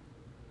drink,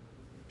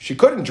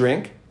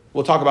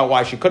 we'll talk about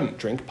why she couldn't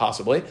drink,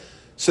 possibly.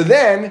 So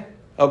then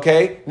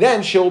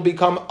she'll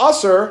become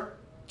usher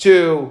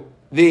to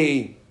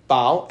the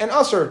Baal and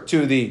usher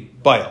to the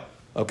Baal.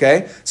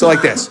 Okay? So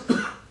like this.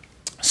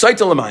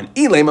 Saita Laman,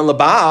 Ilema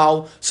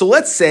Labal. So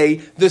let's say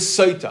the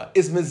Saita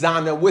is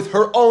Mizana with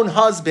her own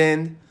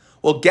husband.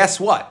 Well, guess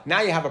what? Now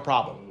you have a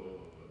problem.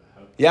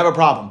 You have a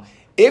problem.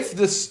 If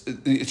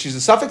she's a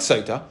suffix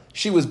Saita,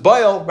 she was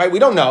Baal, right? We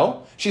don't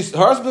know. Her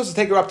husband's supposed to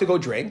take her up to go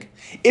drink.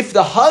 If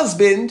the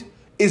husband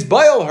is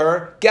Baal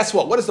her, guess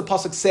what? What does the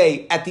pasuk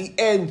say at the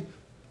end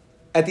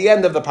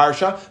of the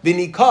parsha?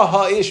 V'nikah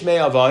ha'ish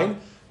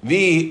me'avain.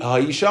 That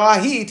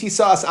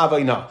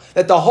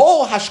the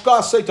whole hashka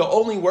saita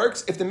only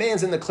works if the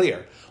man's in the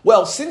clear.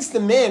 Well, since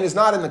the man is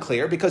not in the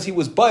clear because he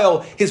was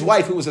Baal, his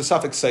wife who was a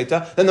suffix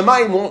saita, then the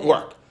mine won't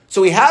work.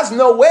 So he has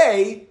no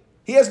way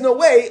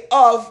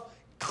of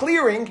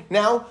clearing.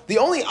 Now, the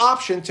only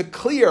option to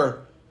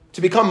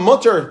become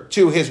mutter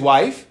to his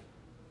wife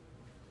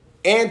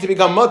and to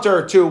become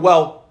mutter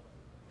to,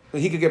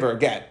 he could give her a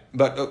get.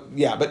 But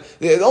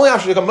the only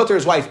option to become mutter to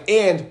his wife,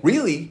 and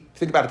really,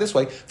 think about it this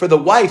way, for the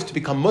wife to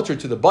become mutter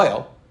to the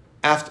Baal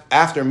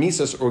after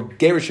Misas or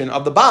Gerishin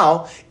of the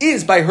Baal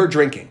is by her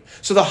drinking.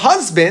 So the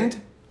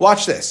husband,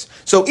 watch this.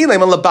 So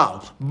Ilema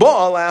LaBaal,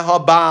 Baal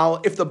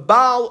HaBaal, if the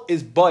Baal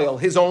is Baal,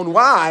 his own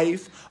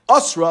wife,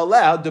 Asra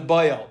allowed the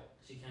Baal.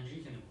 She can't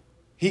drink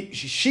anymore.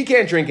 She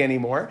can't drink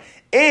anymore.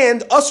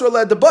 And Asra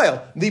led the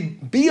Baal. The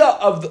Bia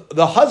of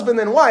the husband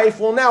and wife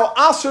will now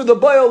Asr the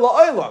Baal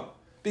la'olam.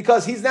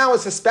 Because he's now a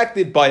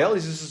suspected Baal,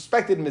 he's a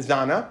suspected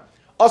Mizana,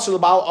 Asr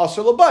l'Baal,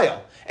 Asr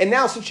l'Baal. And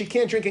now since she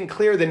can't drink and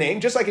clear the name,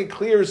 just like it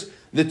clears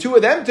the two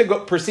of them to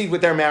proceed with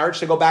their marriage,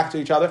 to go back to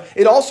each other,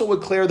 it also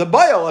would clear the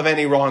Baal of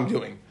any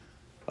wrongdoing.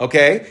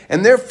 Okay?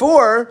 And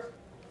therefore,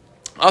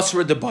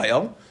 Asr the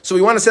Baal. So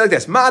we want to say like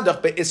this,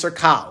 Madach be'isr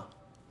kal.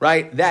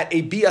 Right? That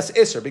a bias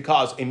isr,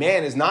 because a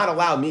man is not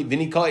allowed,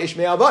 vinika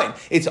ishmael vain.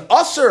 It's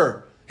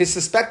Asr, his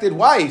suspected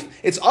wife,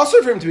 it's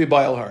also for him to be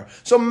Baal her.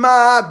 So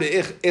ma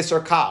be'ich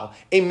isr kal,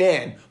 a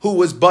man who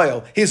was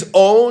Baal, his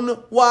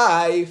own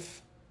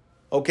wife,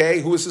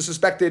 okay, who is a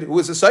suspected, who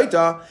is a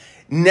Saita,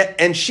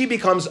 and she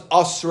becomes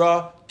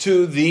Asra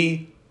to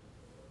the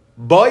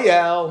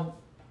Baal,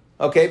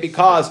 okay,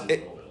 because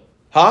The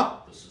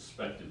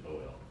suspected Baal.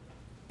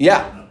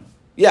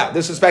 Yeah,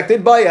 the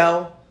suspected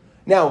Baal.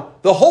 Now,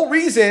 the whole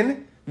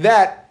reason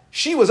that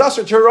she was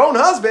usher to her own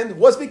husband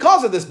was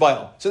because of this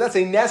Baal. So that's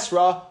a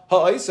Nesra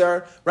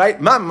ha'oiser,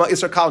 right? Mamma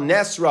isra kal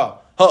Nesra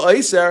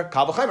ha'oiser,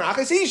 kal v'chaimer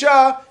achis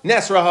isha,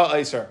 Nesra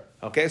ha'oiser.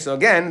 Okay, so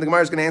again, the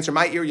Gemara is going to answer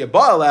my ear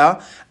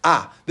Ba'ala.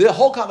 The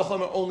whole kal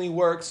v'chaimer only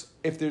works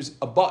if there's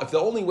if the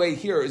only way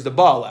here is the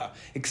Ba'ala,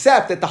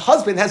 except that the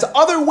husband has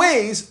other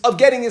ways of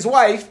getting his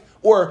wife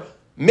or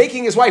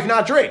making his wife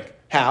not drink.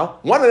 How?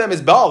 One of them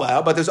is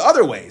Ba'ala, but there's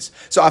other ways.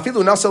 So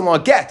afilu nasan la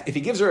get. If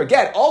he gives her a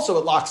get, also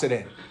it locks it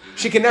in.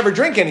 She can never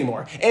drink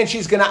anymore. And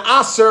she's going to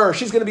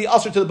be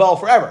asr to the Baal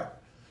forever.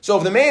 So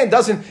if the man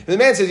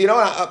says, you know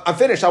what, I'm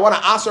finished, I want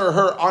to asr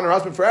her on her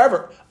husband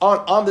forever,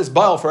 on this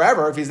Baal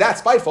forever, if he's that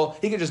spiteful,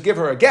 he can just give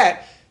her a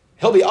get.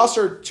 He'll be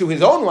asr to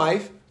his own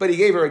wife, but he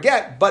gave her a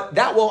get, but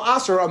that will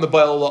asr on the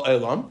Baal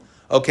la'olam.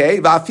 Okay?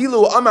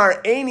 Va'afilu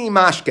amar eini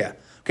mashke.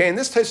 Okay, and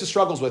this Taisa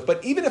struggles with,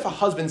 but even if a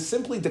husband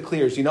simply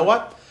declares, you know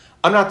what,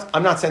 I'm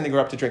not sending her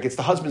up to drink, it's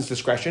the husband's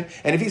discretion,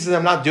 and if he says,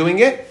 I'm not doing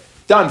it,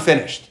 done,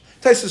 finished.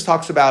 Taisus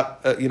talks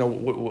about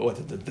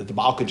the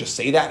Baal could just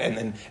say that and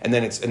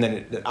then it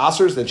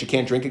asers, then she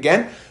can't drink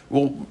again.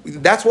 Well,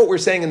 that's what we're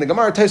saying in the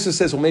Gemara. Taisus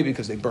says, well, maybe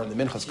because they burn the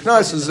minchas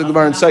knas. This is the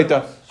Gemara in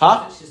Saita.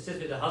 She sits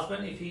with the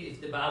husband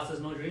if the Baal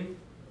says no drink.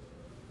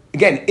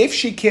 again, if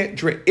she can't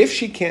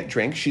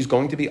drink, she's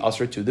going to be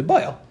usher to the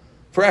bail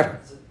forever.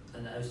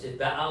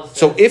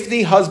 So if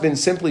the husband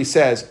simply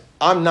says,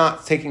 I'm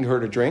not taking her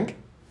to drink,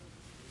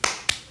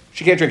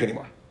 she can't drink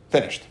anymore.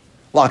 Finished.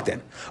 Locked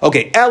in.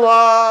 Okay,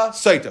 Ella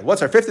Saita.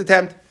 What's our fifth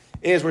attempt?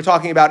 Is we're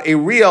talking about a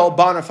real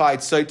bona fide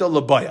Saita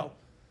L'bayal.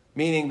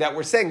 Meaning that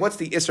we're saying, what's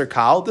the Isser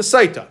Kal? The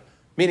Saita.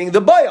 Meaning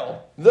the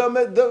Bayal,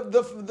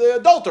 the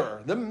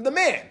adulterer, the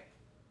man.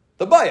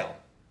 The Bayal.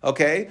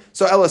 Okay?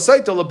 So Ella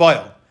Saita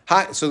L'bayal.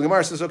 So the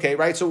Gemara says, okay,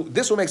 right? So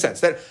this will make sense.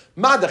 That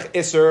Madach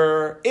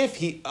Isser, if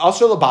he,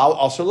 Asr L'bayal,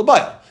 Asr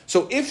L'bayal.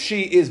 So if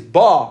she is Ba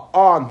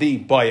on the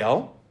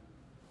Bayal,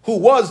 who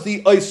was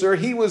the Isser,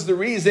 he was the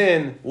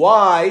reason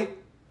why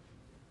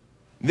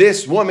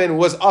this woman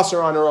was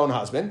usher on her own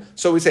husband.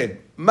 So we say,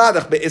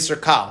 Madach be'isr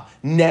kal,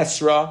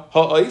 Nesra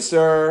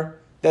ha'isr,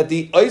 that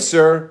the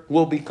isr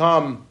will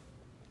become,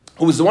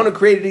 who was the one who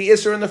created the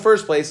isr in the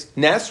first place,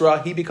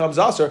 Nesra, he becomes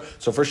usher.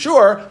 So for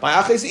sure, by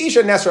aches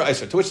isha, Nesra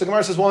isr. To which the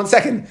Gemara says, well, in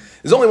second,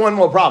 there's only one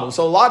more problem.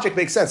 So logic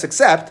makes sense,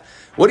 except,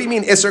 what do you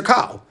mean isr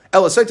kal?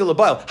 Ela Saita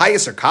L'bayal. Hi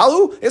Isser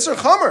Kalu? Isser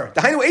Chomer.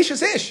 Dahainu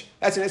Eishes Ish.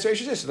 That's an Isser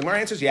Eishes Ish. So the Gemara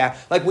answers, yeah.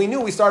 Like we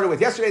knew we started with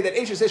yesterday that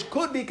Eishes Ish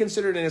could be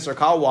considered an Isser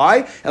Kal.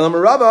 Why? Ela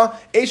Merava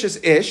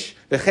Eishes Ish.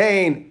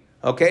 V'chein.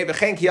 Okay.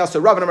 V'chein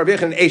Kiyasa Rav Namar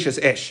V'chein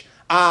Eishes Ish.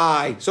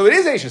 So it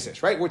is Eishes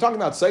Ish, right? We're talking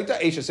about Saita,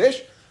 Eishes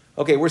Ish.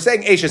 Okay, we're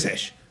saying Eishes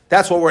Ish.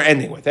 That's what we're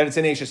ending with. That it's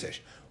an Eishes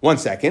Ish. 1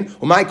 second.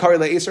 Umay Kari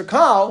Le Isser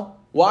Kal.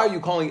 Why are you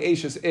calling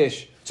Eishes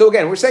Ish? So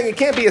again, we're saying it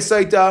can't be a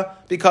Saita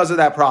because of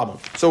that problem.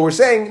 So we're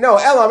saying, no,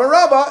 Ela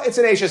Merava, it's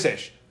an Eishes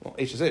Ish. Well,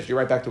 Eishes Ish, you're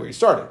right back to where you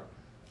started.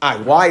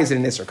 Why is it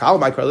an Isser Kal?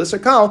 My Kal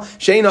Isser Kal.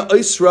 Sheina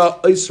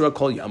Isra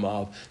Kol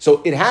Yamav.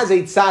 So it has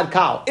a Tzad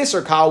Kal.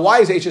 Isser Kal. Why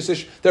is Eishes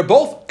Ish? They're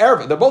both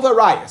Erva. They're both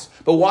Arayas.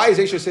 But why is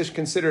Eishes Ish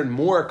considered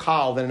more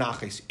Kal than an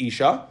Aches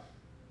Isha?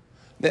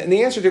 And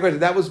the answer to your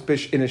question, that was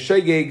in a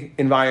Shegeg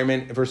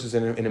environment versus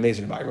in a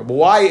Mason environment. But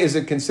why is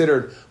it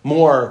considered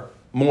more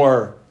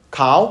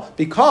Kal?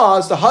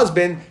 Because the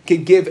husband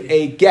could give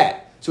a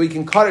get. So he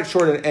can cut it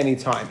short at any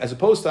time. As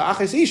opposed to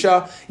Aches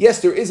Isha,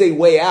 yes, there is a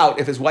way out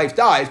if his wife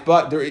dies,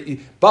 but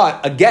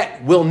a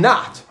get will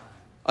not.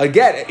 A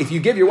get, if you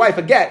give your wife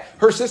a get,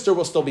 her sister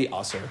will still be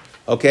Aser.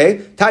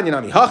 Okay? Tanya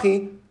Nami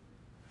Hachi,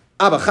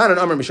 Abba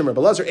Chanan Amar Mishum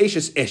Belazar,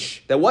 Eishes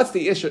Ish. That what's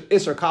the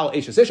Isser Kal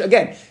Eishes Ish?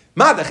 Again,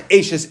 Madach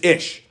Eishes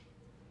Ish.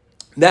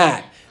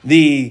 That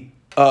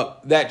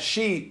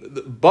she,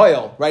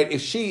 Baal, right?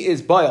 If she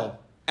is Baal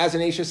as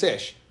an Eishes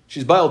Ish,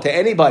 she's bail to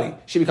anybody,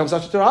 she becomes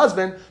usher to her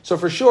husband. So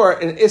for sure,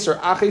 an Isser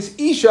Aches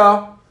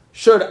Isha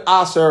should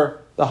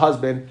aser the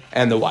husband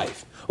and the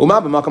wife.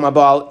 Uma b'makam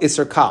habal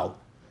Isser Kal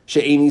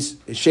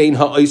shein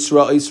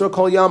ha'isra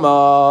kol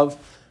yamav.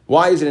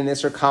 Why is it an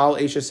Isser Kal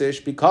Eishes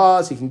Ish?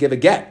 Because he can give a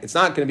get. It's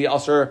not going to be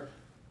usher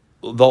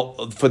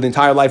for the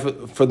entire life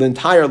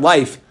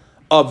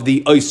of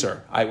the Isser,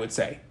 I would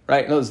say.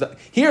 Right?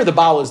 Here the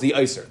Baal is the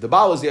Isser. The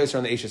Baal is the Isser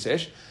on the Eishes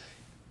Ish.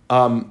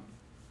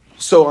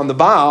 So on the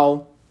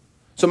Baal.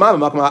 So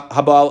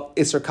habal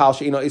Isser Kal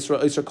sheino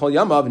Isra Kol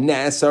Yamav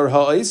Neser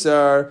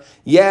ha'Isser.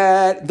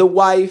 Yet the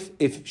wife,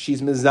 if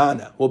she's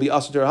mizana, will be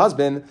usher to her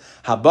husband.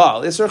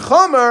 Habal Isser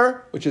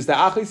Chomer, which is the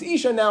Aches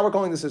Isha. Now we're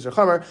calling this Isser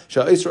Chomer.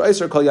 Shah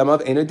Isra Kol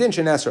Yamav Ein Adin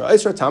Sheneser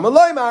Isra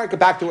Tamaloymar. Get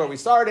back to where we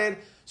started.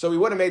 So we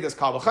would have made this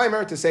Kal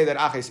V'Chaimer to say that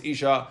Aches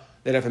Isha,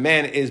 that if a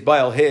man is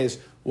bail his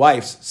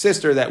wife's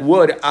sister, that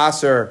would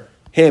aser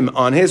him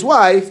on his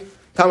wife.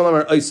 So we have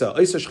the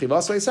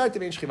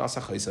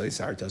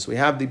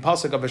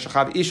pasuk of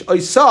V'shachav ish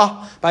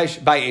oisa by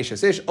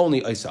Eishes Ish, only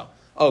oisa.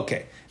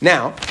 Okay,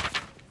 now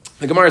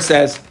the Gemara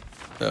says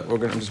I'm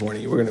just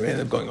warning you, we're going to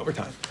end up going over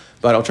time,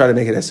 but I'll try to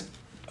make it as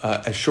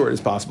short as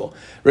possible.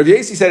 Rav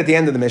Yossi said at the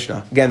end of the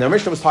Mishnah, again, the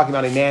Mishnah was talking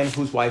about a man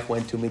whose wife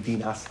went to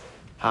Medinas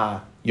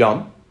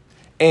HaYam,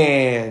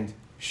 and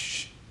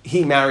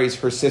he marries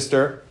her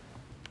sister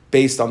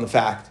based on the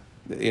fact.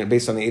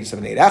 Based on the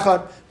 87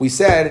 Echad, we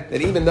said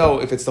that even though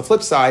if it's the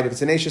flip side, if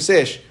it's an Eishes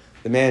Ish,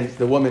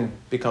 the woman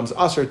becomes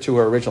usher to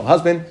her original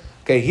husband.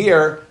 Okay,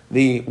 here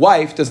the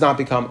wife does not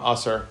become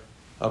usher.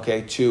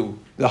 Okay, to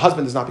the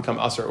husband does not become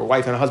usher, or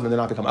wife and husband do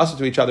not become usher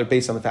to each other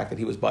based on the fact that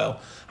he was bail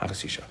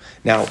Aches Isha.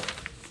 Now,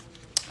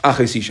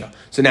 Aches Isha.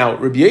 So now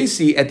Rabbi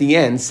Yossi at the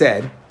end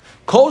said,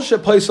 Kol she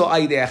poisel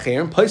ayidei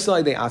acherim,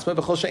 poisel ayidei atzmai,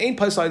 v'chol she ein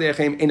poisel ayidei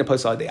acherim, ein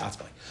poisel ayidei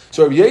atzmai.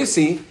 So Rabbi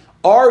Yossi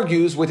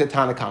argues with the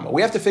Tanakama.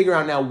 We have to figure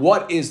out now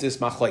what is this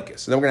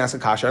machlekes. And then we're going to ask a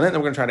kasha on it, and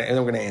then we're going to and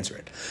then we're going to answer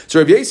it. So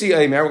Rabbi Yossi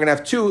Eimer, we're going to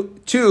have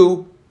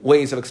two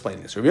ways of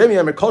explaining this. Rabbi Yossi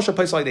Eimer, Kol shel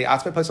paisal idei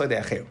atzmai, paisal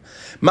idei acherim.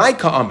 My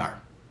ka'amar,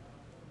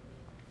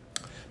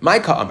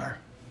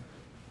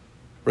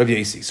 Rabbi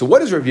Yossi. So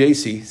what is Rabbi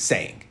Yossi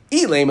saying?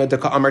 Ilema de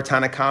ka'amar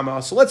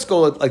Tanakama. So let's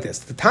go like this.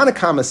 The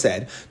Tanakama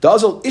said,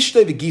 Dazal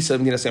ishtei v'gisa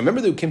v'nina.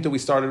 Remember the ukimta we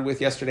started with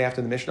yesterday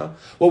after the Mishnah?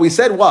 What we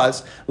said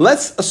was,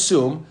 let's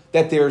assume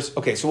that there's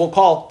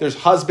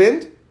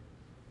husband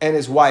and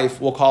his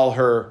wife, we'll call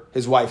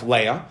his wife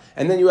Leah,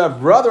 and then you have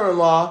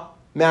brother-in-law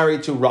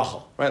married to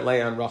Rachel, right?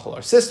 Leah and Rachel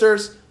are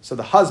sisters, so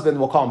the husband,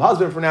 we'll call him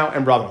husband for now,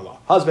 and brother-in-law.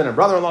 Husband and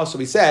brother-in-law, so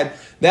we said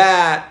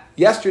that,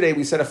 yesterday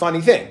we said a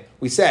funny thing.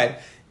 We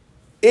said,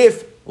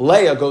 if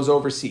Leah goes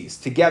overseas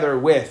together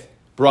with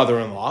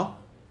brother-in-law,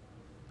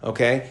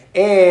 okay,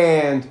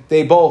 and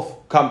they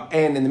both come,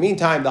 and in the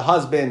meantime, the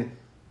husband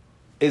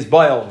is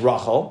Baal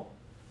Rachel,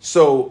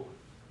 so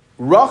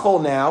Rachel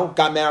now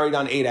got married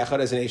on Eid Echad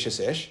as an Eshes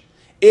Ish.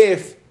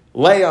 If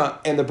Leah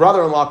and the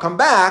brother-in-law come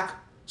back,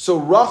 so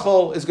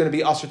Rachel is going to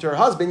be usher to her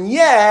husband,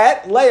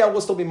 yet Leah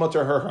will still be mutter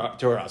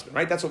to her husband,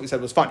 right? That's what we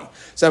said was funny.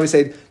 So we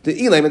said,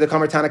 the Elam and the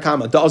Kamar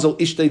Tanakama, Da'azal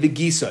Ishtay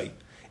V'Gisay.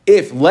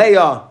 If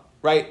Leah,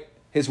 right,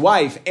 his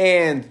wife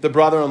and the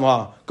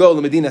brother-in-law go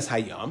to Medinas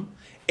Hayam,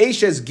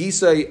 Eshes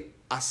Gisay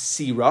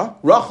Asira,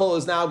 Rachel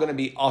is now going to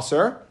be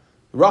usher,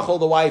 Rachel,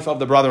 the wife of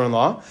the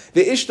brother-in-law.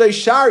 The Ishtay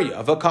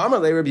Sharia, V'kamar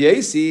le Rabbi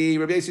Yasi.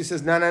 Rabbi Yasi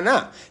says,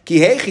 no. Ki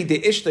hechi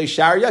de Ishtay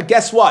Sharia.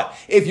 Guess what?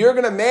 If you're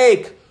going to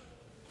make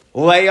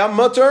Leah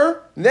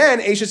mutter, then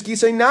Eshes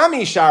Gisay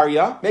Nami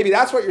Sharia. Maybe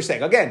that's what you're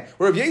saying. Again,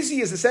 what Rabbi Yasi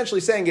is essentially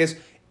saying is,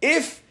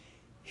 if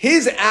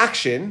his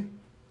action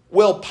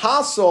will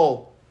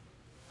passel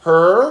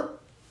her,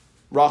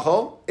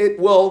 Rachel, it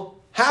will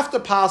have to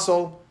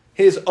passel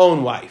his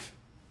own wife.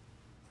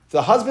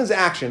 The husband's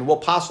action will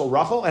passel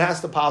Rachel, it has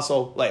to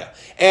passel Leah.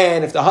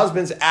 And if the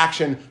husband's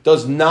action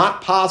does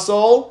not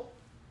passel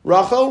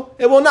Rachel,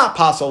 it will not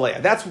passel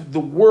Leah. That's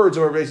the words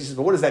of Rabbi Yossi says,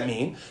 but what does that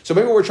mean? So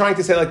maybe we're trying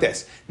to say like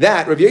this,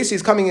 that Rabbi Yossi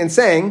is coming and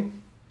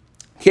saying,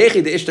 why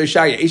did it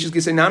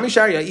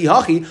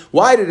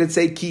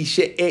say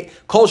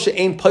kol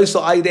she'ein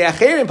posel ayidei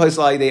acherim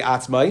posel ayidei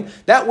atzmai?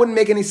 That wouldn't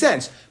make any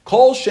sense.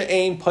 Kol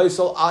she'ein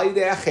posel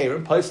ayidei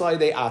acherim posel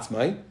ayidei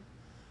atzmai.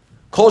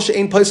 Kol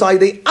she'ein posel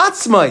ayidei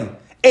atzmai.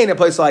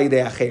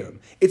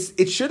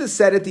 It should have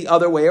said it the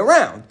other way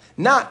around,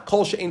 not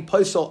kol she'ein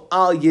posel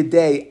al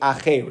yedei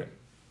acherim.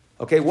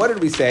 Okay, what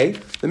did we say?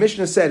 The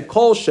Mishnah said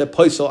kol she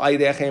posel al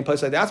yedei acherim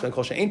posel al yedei atzmai.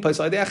 Kol she'ein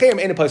posel al yedei acherim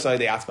ein posel al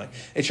yedei atzmai.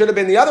 It should have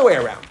been the other way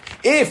around.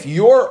 If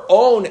your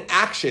own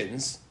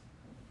actions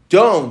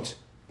don't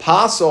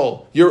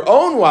posel your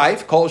own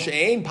wife, kol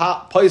she'ein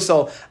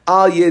posel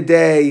al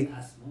yedei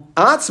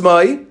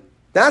atzmai,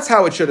 that's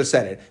how it should have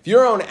said it. If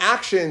your own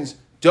actions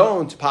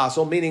don't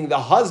passel, meaning the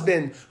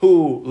husband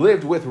who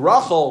lived with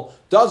Rachel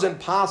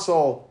doesn't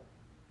passel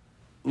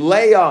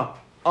Leah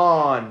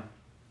on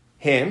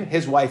him,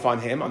 his wife on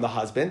him, on the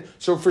husband.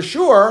 So for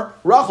sure,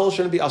 Rachel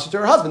shouldn't be usher to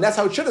her husband. That's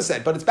how it should have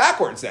said, but it's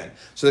backwards then.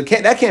 So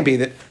that can't be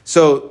that.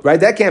 So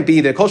right, that can't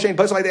be the kol shein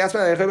pasel like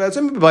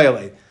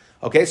the.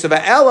 Okay, so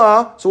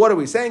va'ela. So what are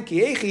we saying?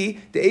 Kiechi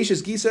the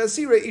Eshes Gisa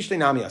Asiri Ishtei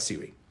Nami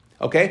Asiri.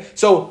 Okay,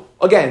 so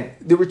again,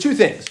 there were two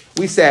things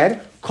we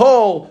said.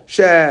 Kol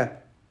she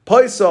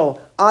posel.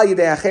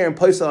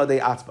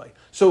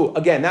 So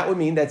again, that would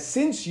mean that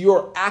since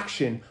your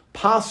action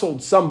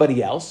passeled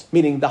somebody else,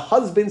 meaning the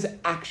husband's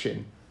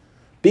action,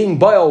 being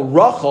Baal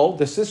Rachel,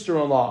 the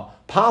sister-in-law,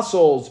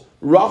 passels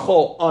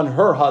Rachel on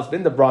her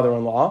husband, the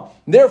brother-in-law,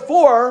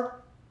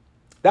 therefore,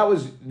 that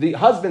was the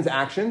husband's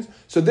actions,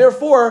 so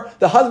therefore,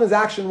 the husband's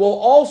action will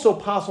also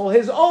passel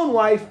his own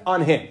wife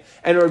on him.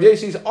 And Rav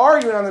Yossi is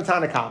arguing on the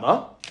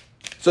Tanakama.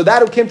 So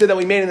that ukimta that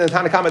we made in the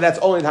Tanakama, that's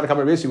only the Tanakama.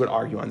 Rabbi Yossi would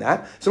argue on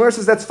that. So Gemara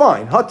says that's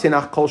fine.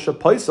 Hatinach kol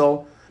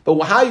she'poisel. But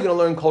how are you going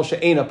to learn kol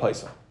she'ena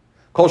poisel?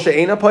 Kol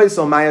she'ena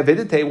poisel maya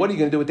vidite. What are you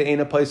going to do with the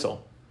ena poisel?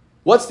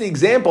 What's the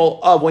example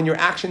of when your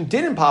action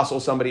didn't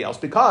passel somebody else?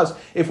 Because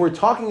if we're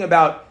talking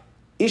about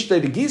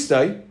ishtay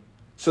v'gistay,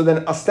 so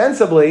then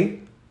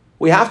ostensibly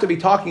we have to be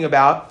talking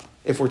about,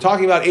 if we're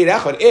talking about Eid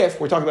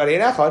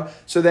Echad,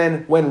 so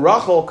then when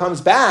Rachel comes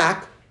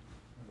back,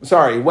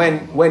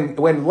 when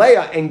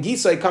Leah and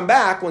Gisai come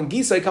back, when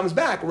Gisai comes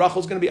back,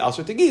 Rachel's going to be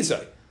usher to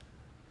Gisai.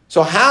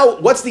 So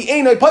what's the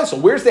Einoi Paisel?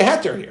 Where's the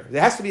heter here?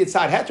 There has to be a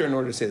tzad heter in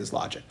order to say this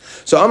logic.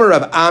 So Amar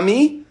Rav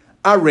Ami,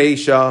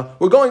 Aresha.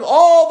 We're going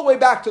all the way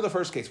back to the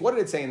first case. What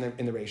did it say in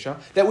the Resha?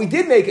 That we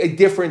did make a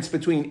difference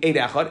between Eid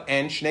Echad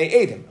and Shnei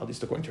Eidim, at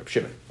least according to Rav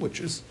Shimon,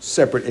 which is a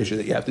separate issue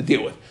that you have to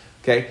deal with.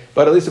 Okay,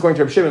 but at least according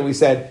to Rav Shimon, we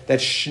said that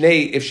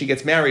Shnei, if she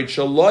gets married,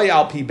 Shaloy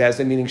al pi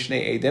bezdin, meaning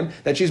Shnei Eidim,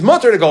 that she's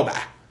mutter to go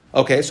back.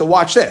 Okay, so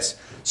watch this.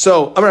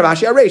 So, Amar Rav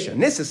Ashi Aresha,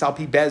 Nisas al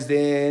pi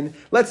bezdin.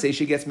 Let's say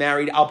she gets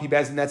married, al pi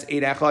bezdin, that's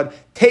Eid Echad.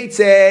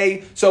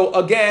 Teitze. So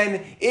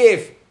again,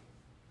 if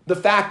the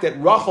fact that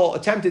Rachel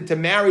attempted to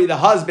marry the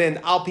husband,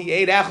 al pi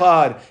Eid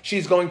Echad,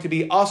 she's going to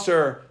be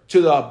usher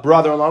to the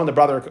brother-in-law when the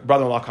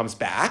brother-in-law comes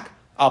back.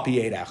 Al pi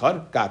Eid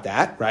Echad, got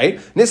that, right?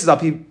 Nisas al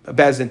pi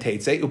bezdin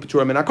teitze,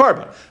 upatura min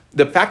ha-karban.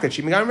 The fact that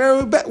she got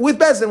married with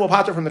bezdin will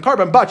pater from the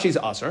karban, but she's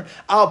usher.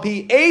 Al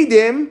pi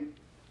Eidim,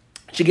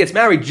 she gets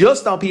married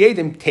just al pi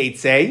Eidim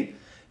teitze,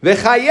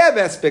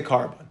 v'chayeves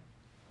bekarban.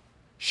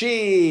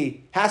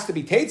 She has to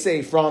be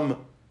teitze from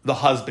the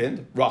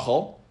husband,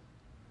 Rachel,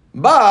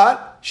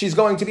 but she's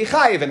going to be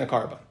chayev in a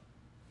karban.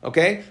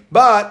 Okay?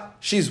 But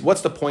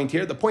what's the point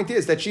here? The point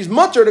is that she's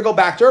mutter to go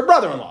back to her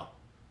brother-in-law.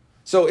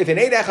 So if an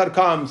Eid Echad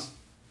comes,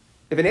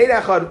 if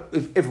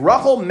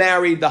Rachel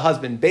married the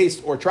husband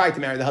or tried to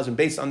marry the husband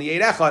based on the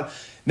Eid Echad,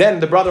 then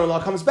the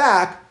brother-in-law comes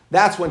back,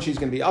 that's when she's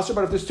going to be usher.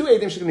 But if there's two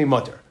Eidim, she's going to be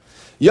mutter.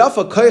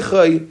 Yafa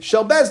koichay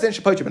shel bezdin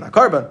shepoicher ben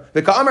hakarban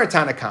v'ka'amar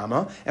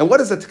Tanakama. And what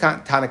does the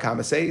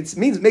Tanakama say? It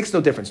makes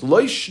no difference.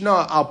 Lo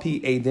yishna al pi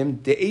Eidim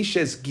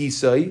de'eshes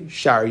gisay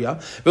sharia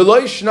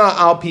v'lo yishna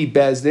al pi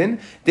bezdin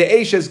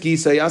de'eshes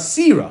gisay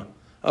asira.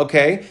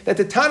 Okay, that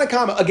the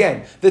Tanakama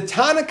again. The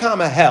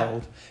Tanakama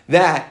held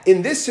that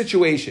in this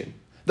situation,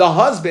 the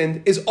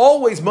husband is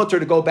always mutter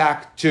to go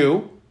back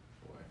to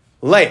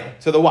Leah,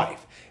 to the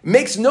wife. It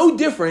makes no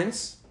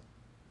difference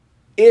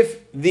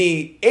if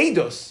the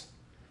eidos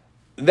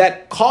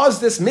that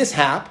caused this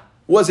mishap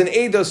was an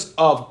eidos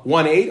of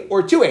one aid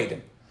or two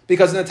aidim.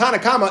 Because in the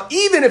Tanakama,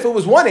 even if it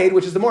was one aid,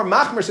 which is the more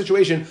machmer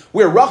situation,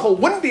 where Rachel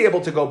wouldn't be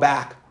able to go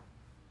back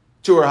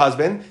to her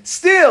husband,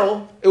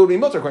 still it would be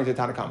mutter according to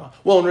the Tanakama.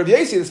 Well, in Rav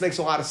Yossi, this makes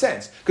a lot of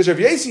sense. Because Rav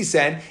Yossi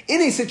said,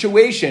 in a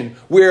situation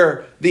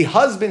where the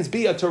husband's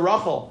bia to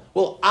Rachel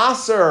will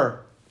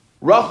aser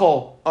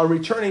Rachel on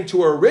returning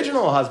to her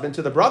original husband,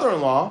 to the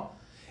brother-in-law,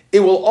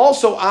 it will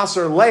also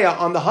aser Leah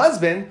on the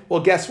husband.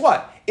 Well, guess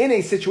what? In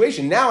a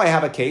situation, now I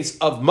have a case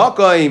of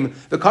Makaim,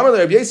 the Kamer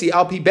Rav Yossi,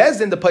 Al Pi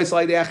Bezdin, the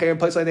Paislai de Acher, and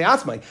Paislai de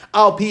Atzmai.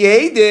 Al Pi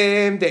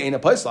Eidim, the Eina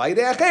Paislai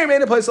de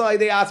Acher, and Paislai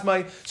de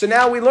Atzmai. So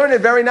now we learn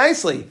it very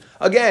nicely.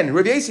 Again,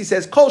 Rav Yossi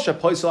says, Kolsha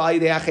Paislai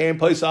de Acher, and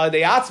Paislai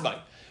de Atzmai.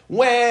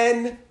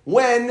 When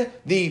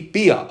the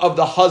bia of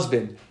the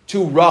husband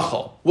to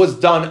Rachel was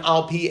done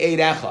Al Pi Eid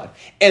Echad,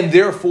 and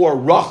therefore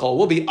Rachel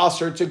will be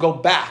ushered to go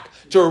back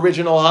to her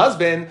original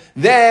husband,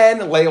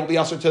 then Leah will be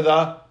ushered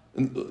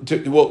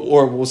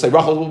or we'll say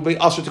Rachel will be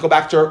ushered to go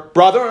back to her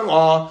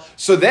brother-in-law.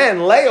 So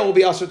then Leah will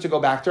be ushered to go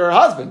back to her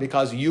husband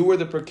because you were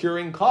the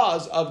procuring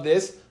cause of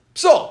this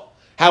psul.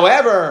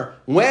 However,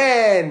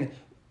 when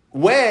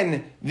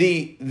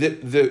the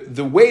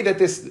way that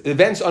this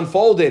events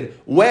unfolded,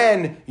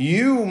 when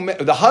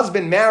the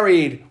husband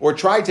married or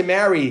tried to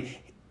marry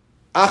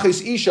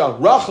Achis Isha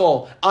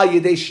Rachel al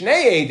Yedei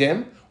Shnei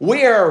Eidim,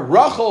 where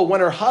Rachel,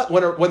 when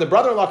the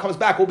brother-in-law comes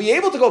back, will be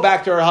able to go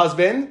back to her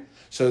husband.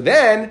 So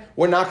then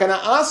we're not going to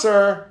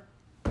aser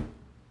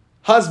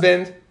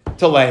husband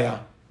to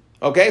Leah.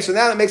 Okay, so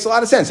now that makes a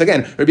lot of sense.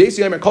 Again, that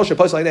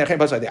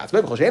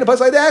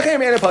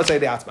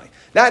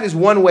is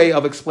one way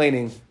of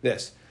explaining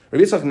this. No,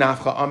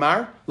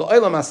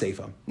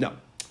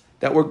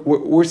 that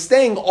we're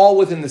staying all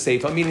within the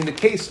seifa, meaning the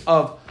case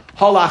of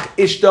halach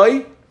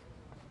ishtoi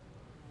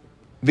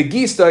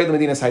v'gistoi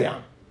l'medinas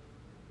hayam.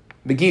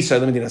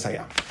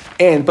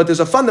 But there's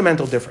a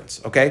fundamental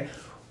difference, okay,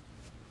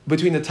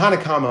 between the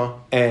Tanakama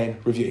and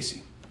Rav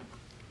Yossi.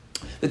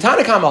 The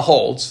Tanakama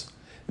holds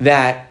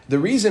that the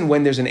reason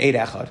when there's an Eid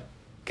Echad,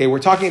 okay, we're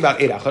talking about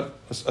Eid Echad,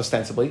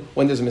 ostensibly,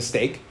 when there's a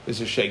mistake,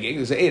 there's a shegig,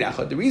 there's an Eid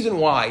Echad. The reason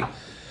why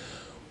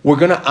we're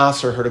going to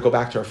ask her to go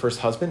back to her first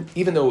husband,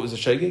 even though it was a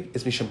shegig,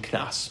 is mishum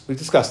knas. We've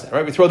discussed that,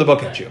 right? We throw the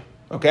book at you,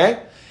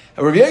 okay?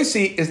 And Rav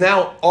Yossi is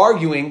now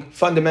arguing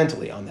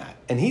fundamentally on that.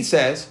 And he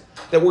says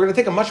that we're going to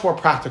take a much more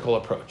practical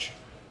approach.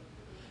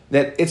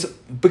 That it's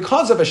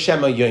because of a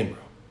Shema Yomru.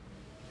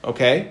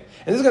 Okay?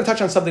 And this is going to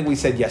touch on something we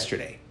said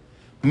yesterday.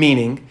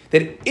 Meaning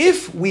that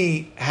if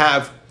we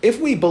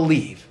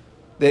believe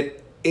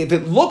that if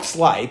it looks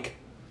like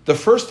the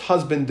first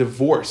husband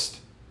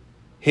divorced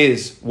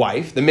his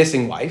wife, the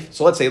missing wife,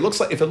 so let's say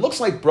if it looks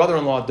like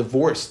brother-in-law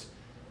divorced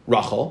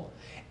Rachel,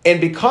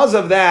 and because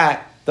of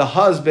that, the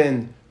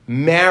husband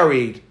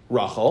married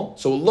Rachel,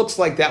 so it looks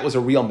like that was a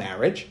real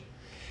marriage.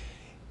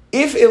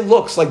 If it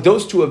looks like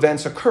those two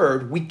events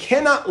occurred, we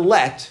cannot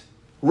let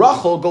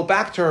Rachel go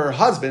back to her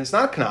husband. It's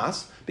not a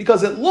knas,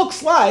 because it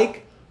looks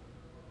like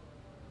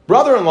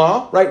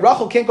brother-in-law, right?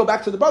 Rachel can't go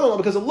back to the brother-in-law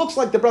because it looks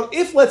like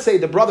if let's say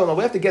the brother-in-law,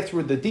 we have to get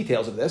through the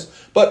details of this,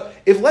 but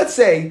if let's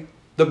say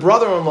the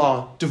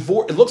brother-in-law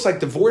it looks like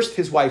divorced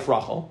his wife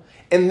Rachel,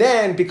 and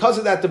then because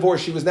of that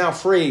divorce, she was now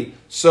free,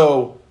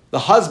 so the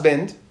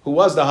husband, who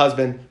was the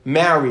husband,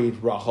 married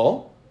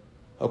Rachel.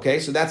 Okay,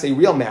 so that's a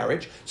real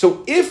marriage.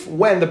 So if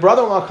when the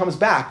brother-in-law comes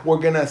back, we're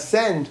going to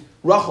send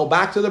Rachel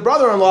back to the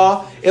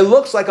brother-in-law, it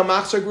looks like a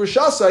machzor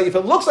grushasai. If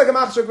it looks like a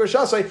machzor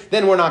grushasai,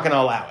 then we're not going to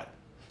allow it.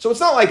 So it's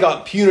not like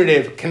a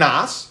punitive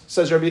knas,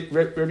 says Rabbi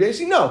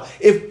Yossi. No,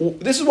 if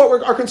this is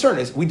what our concern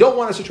is. We don't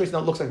want a situation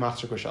that looks like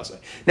machzor grushasai.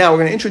 Now, we're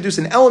going to introduce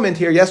an element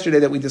here yesterday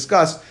that we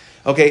discussed,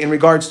 okay, in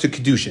regards to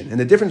kedushin and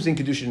the difference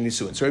between kedushin and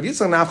nisuin. So Rabbi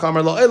Yitzchak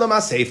Nafcha lo elam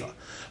aseifa.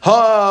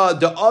 Ha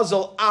da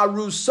azal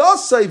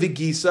arusasai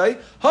v'gisai.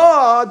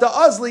 Ha da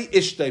azli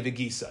ishtay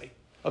v'gisai.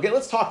 Okay,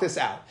 let's talk this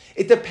out.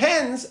 It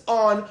depends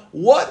on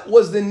what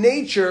was the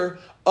nature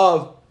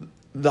of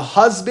the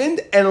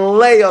husband and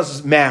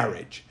Leah's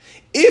marriage.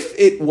 If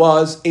it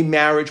was a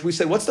marriage, we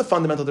said, what's the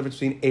fundamental difference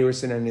between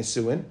Erisin and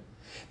Nisuin?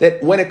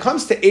 That when it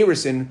comes to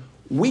Erisin,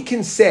 we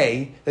can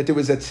say that there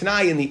was a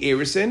Tanai in the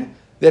Erisin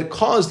that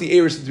caused the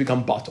Erisin to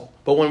become batal.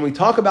 But when we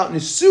talk about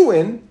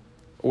Nisuin,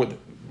 or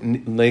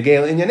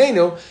Legel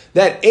Inyanenu,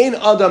 that Ein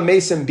Adam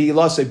Mesim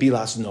Bilas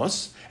Bilas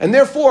Nos, and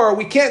therefore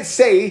we can't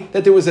say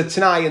that there was a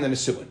Tanai in the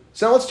Nisuin.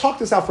 So now let's talk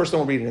this out first, and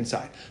we'll read it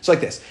inside. It's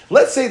like this.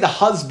 Let's say the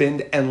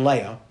husband and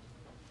Leah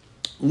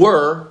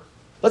were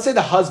let's say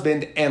the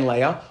husband and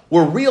Leah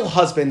were real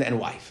husband and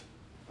wife.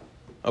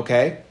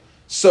 Okay?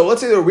 So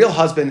let's say they were real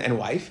husband and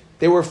wife.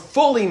 They were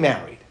fully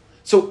married.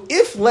 So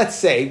if, let's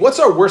say, what's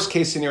our worst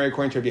case scenario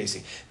according to Rabbi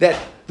Yossi? That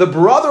the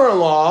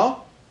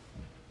brother-in-law,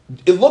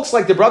 it looks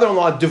like the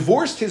brother-in-law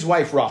divorced his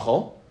wife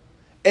Rachel,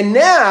 and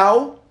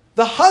now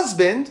the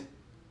husband,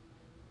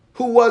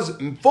 who was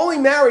fully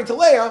married to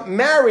Leah,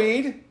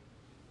 married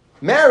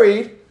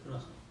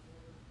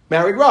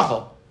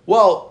Rachel.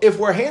 Well, if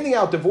we're handing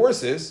out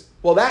divorces,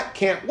 well, that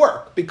can't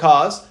work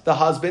because the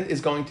husband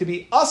is going to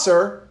be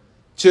usher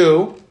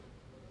to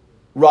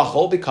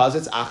Rachel because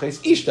it's Aches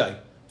Ishtai,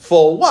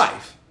 full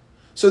wife.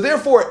 So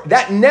therefore,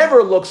 that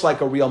never looks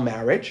like a real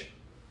marriage.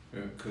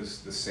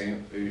 Because the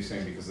same, you're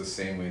saying because the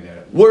same way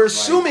that... We're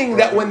assuming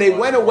that when they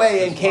went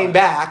away and came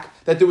back,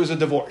 that there was a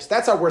divorce.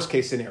 That's our worst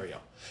case scenario.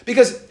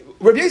 Because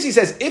Rabbi Yossi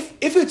says, if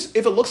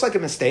it looks like a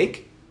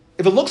mistake,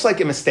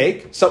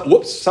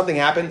 something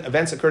happened,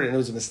 events occurred and it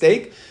was a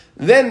mistake,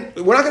 then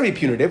we're not going to be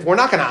punitive. We're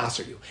not going to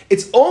answer you.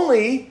 It's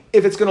only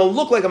if it's going to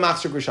look like a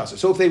machzor grishasa.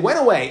 So if they went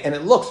away and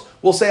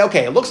we'll say,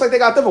 okay, it looks like they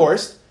got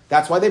divorced.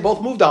 That's why they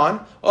both moved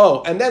on.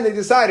 Oh, and then they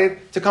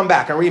decided to come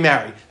back and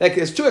remarry. Like,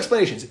 there's two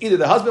explanations. Either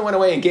the husband went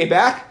away and came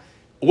back,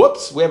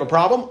 whoops, we have a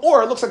problem,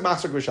 or it looks like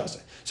machzor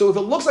grishasa. So if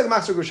it looks like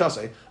machzor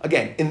grishasa,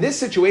 again, in this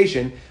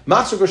situation,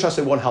 machzor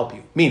grishasa won't help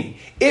you. Meaning,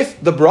 if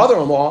the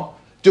brother-in-law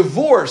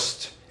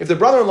divorced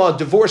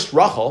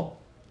Rachel,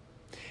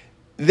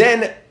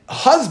 then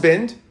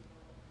husband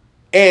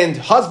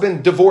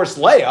divorced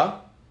Leah,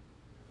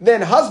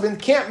 then husband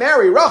can't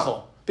marry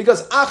Rachel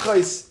because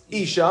Achais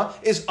Isha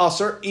is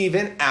usher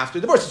even after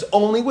divorce. It's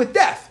only with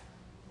death.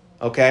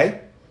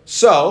 Okay?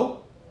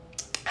 So,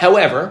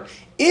 however,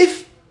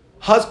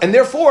 and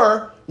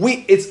therefore,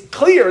 it's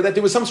clear that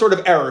there was some sort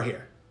of error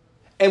here.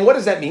 And what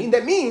does that mean?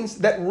 That means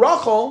that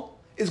Rachel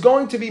is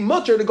going to be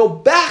mutter to go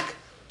back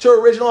to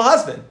her original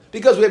husband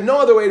because we have no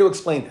other way to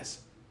explain this.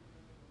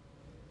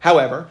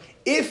 However,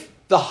 if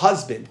the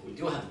husband... We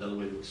do have another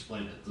way to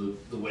explain it.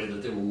 The way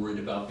that they were worried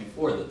about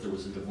before, that there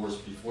was a divorce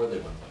before they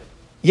went away.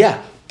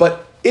 Yeah,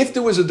 but if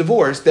there was a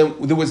divorce, then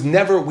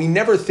we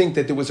never think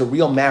that there was a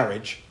real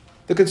marriage.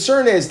 The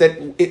concern is that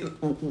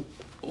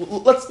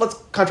let's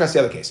contrast the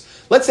other case.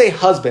 Let's say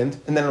husband,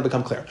 and then it'll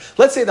become clear.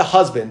 Let's say the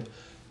husband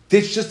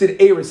just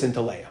did Eris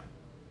to Leah.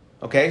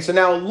 Okay, so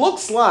now it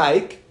looks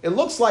like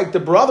the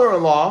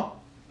brother-in-law,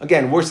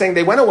 again, we're saying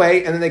they went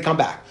away and then they come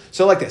back.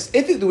 So like this,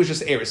 if it was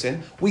just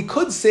Erisin, we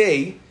could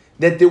say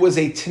that there was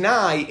a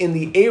Tanai in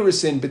the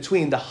Erisin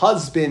between the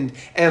husband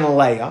and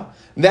Leah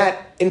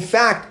that, in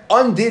fact,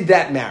 undid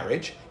that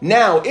marriage.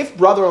 Now, if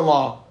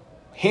brother-in-law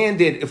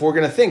handed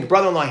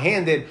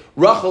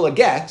Rachel a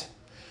get,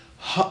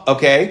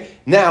 okay,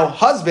 now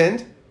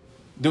husband,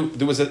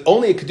 there was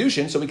only a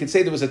kedushin, so we could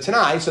say there was a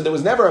Tanai, so there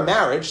was never a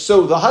marriage,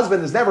 so the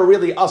husband is never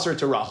really usher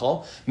to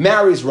Rachel,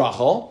 marries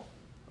Rachel,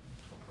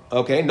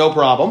 okay, no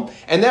problem.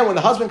 And then when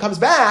the husband comes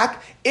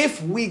back,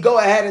 if we go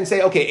ahead and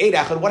say, okay, Eid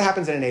Echad, what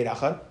happens in an Eid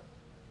Echad?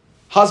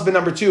 Husband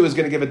number 2 is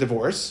going to give a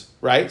divorce,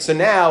 right? So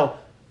now,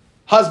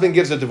 husband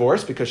gives a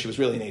divorce because she was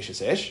really an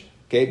Ish.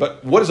 Okay,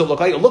 but what does it look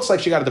like? It looks like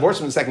she got a divorce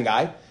from the second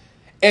guy,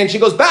 and she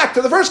goes back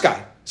to the first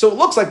guy. So it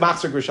looks like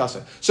machzor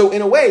grishasa. So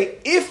in a way,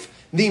 if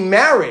the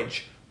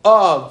marriage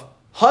of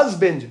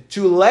husband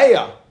to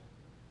Leah,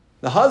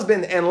 the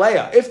husband and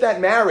Leah, if that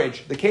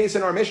marriage, the case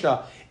in our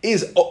Mishnah,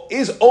 is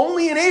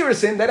only an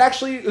Erisin, that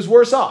actually is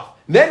worse off.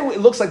 Then it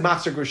looks like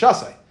machzor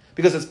grishasa,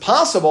 because it's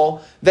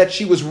possible that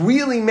she was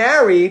really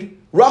married,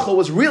 Rachel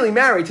was really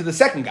married to the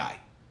second guy,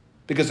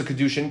 because the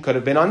kedushin could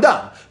have been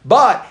undone.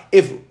 But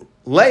if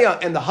Leah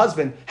and the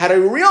husband had a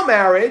real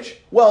marriage,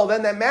 well,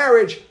 then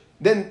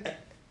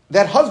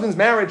that husband's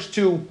marriage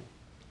to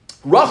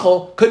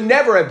Rachel could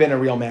never have been a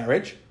real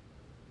marriage,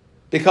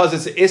 because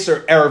it's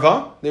Isser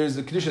Erva. There's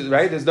the kedusha,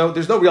 right? There's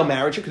no real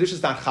marriage here. Kedusha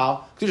is not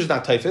chal. Kedusha is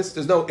not typhus.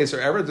 There's no Isser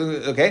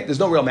Erva. Okay, there's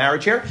no real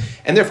marriage here,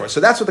 and therefore, so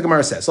that's what the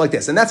Gemara says, like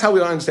this, and that's how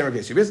we understand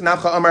Rav Yossi.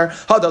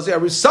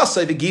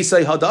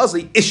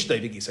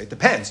 It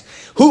depends.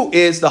 Who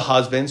is the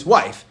husband's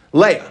wife?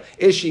 Leah.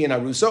 Is she an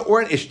arusa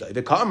or an ishtay?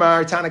 The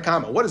kamar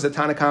Tanakama. What does the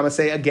Tanakama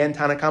say? Again,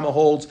 Tanakama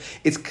holds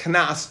it's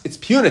knas, it's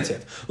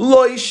punitive.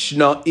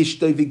 Loishna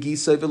ishtay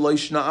v'gisa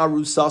v'loishna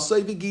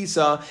arusasay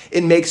v'gisa.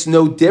 It makes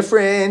no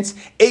difference.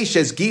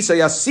 Eshes gisa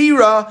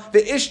yasira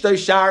v'ishtay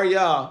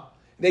sharia.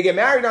 They get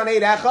married on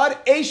Eid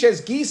Echad.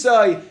 Eshes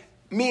gisa,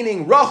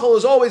 meaning Rachel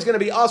is always going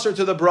to be usher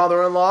to the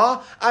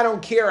brother-in-law. I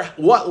don't care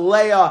what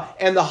Leah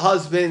and the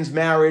husband's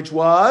marriage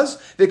was.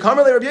 The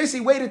Kamar Rabbi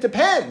Yossi, wait, it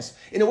depends.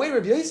 In a way,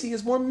 Rabbi Yossi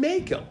is more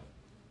mekel.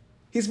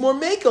 He's more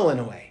mekel in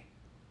a way.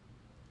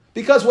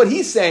 Because what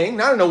he's saying,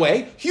 not in a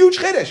way, huge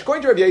chiddush.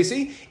 According to Rabbi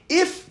Yossi,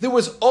 if there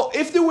was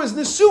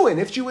nesuin,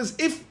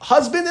 if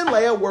husband and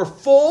Leah were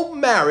full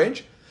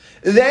marriage,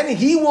 then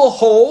he will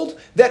hold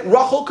that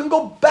Rachel can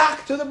go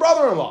back to the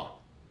brother-in-law.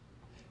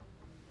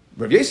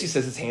 Rabbi Yossi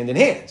says it's hand in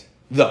hand.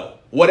 Though,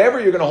 whatever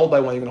you're going to hold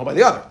by one, you're going to hold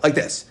by the other. Like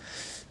this.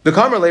 The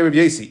Kamar Le Rabbi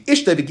Yossi,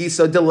 Ishta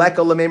v'gisa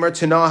deleka lememer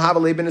tana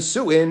havale ben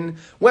asuin.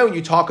 When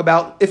you talk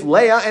about if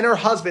Leah and her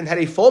husband had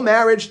a full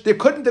marriage, there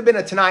couldn't have been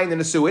a tanai and a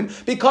asuin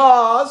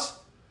because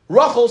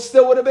Rachel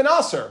still would have been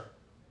aser.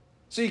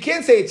 So you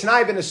can't say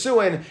tanai ben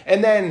asuin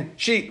and then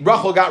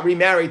Rachel got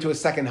remarried to a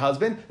second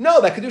husband. No,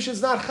 that kedusha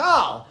is not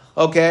chal.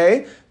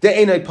 Okay,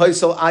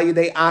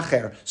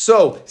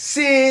 so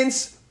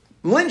since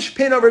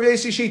linchpin of Rabbi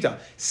Yossi Shita,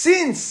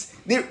 since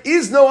there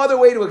is no other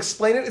way to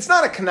explain it. It's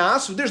not a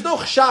knas. There's no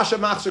chashash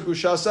of machzor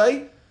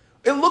grushasei.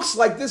 It looks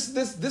like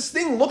this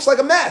thing looks like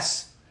a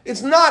mess.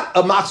 It's not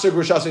a machzor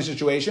grushasei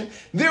situation.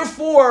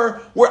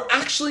 Therefore, we're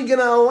actually going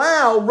to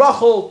allow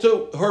Rachel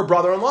to her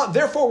brother-in-law.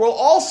 Therefore, we'll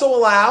also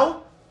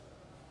allow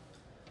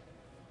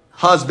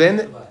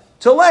husband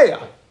to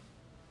Leah.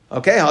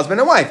 Okay, husband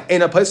and wife.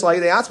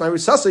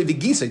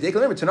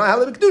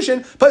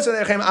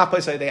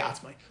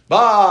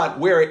 But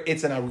where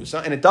it's an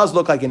arusa, and it does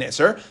look like an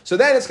isser, so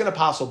then it's going to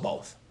passel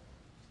both.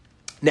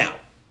 Now,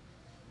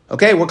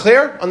 okay, we're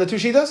clear on the two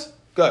shitas?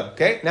 Good,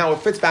 okay? Now it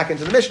fits back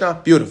into the Mishnah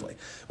beautifully.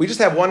 We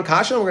just have one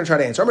kasha, and we're going to try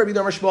to answer.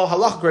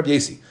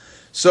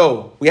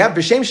 So we have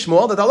b'shem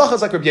Shmuel that the halacha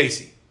is like Rabbi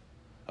Yossi.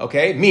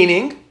 Okay,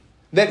 meaning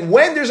that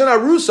when there's an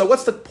arusa,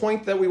 what's the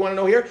point that we want to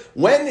know here?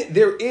 When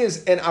there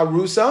is an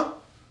arusa,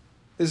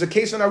 there's a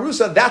case of an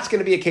arusa, that's going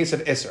to be a case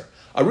of isser.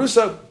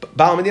 Arusa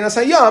Baal Medina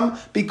Sayyam,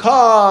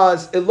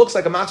 because it looks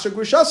like a Machzor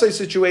Grushasei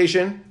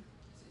situation,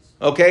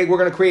 okay, we're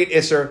going to create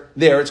Isser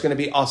there. It's going to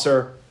be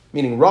Aser,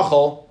 meaning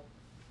Rachel,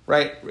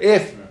 right?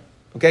 If,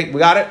 okay, we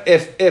got it?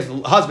 If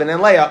husband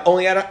and Leah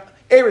only had a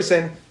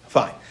Erison,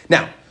 fine.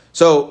 Now,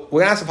 so we're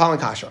going to ask the following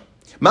kasha.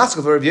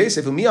 Maskal for Rabbi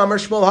Yosef, Umi Amar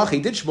Shmuel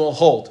Hachi, did Shmuel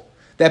hold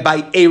that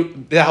by the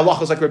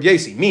halacha is like Rabbi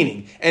Yossi,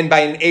 meaning, and by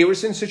an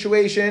Erison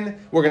situation,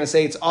 we're going to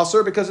say it's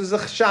Aser because it's a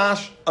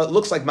chash. It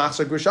looks like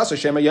Machzor Grushasei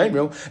Shema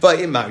Yaimru.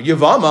 Va'imar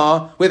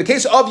Yavama, with the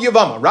case of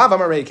Yavama, Rav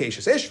Amar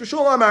Reikeshes Ish,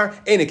 V'Shul Amar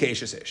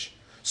Einekeshes Ish.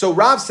 So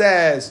Rav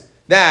says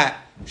that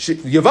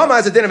Yavama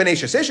has a din of an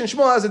Eshes Ish, and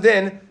Shmuel has a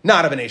din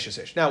not of an Eshes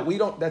Ish. Now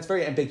that's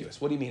very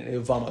ambiguous. What do you mean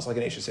Yavama is like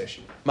an Eshes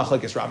Ish?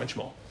 Machlekes Rav and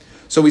Shmuel.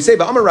 So we say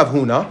Va'amar Rav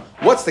Huna.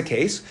 What's the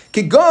case?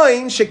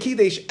 Kigoin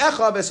shekidesh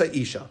echa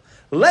v'sa'isha.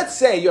 Let's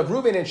say you have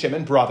Reuven and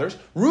Shimon, brothers.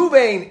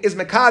 Reuven is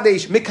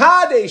Mekadesh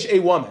a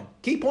woman.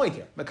 Key point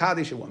here.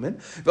 Mekadesh a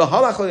woman.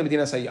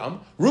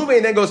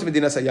 Reuven then goes to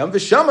Medina Sayyam.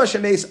 V'shama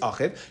shemeis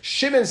achiv.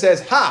 Shimon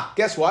says,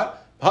 guess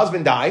what?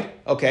 Husband died.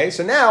 Okay,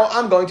 so now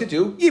I'm going to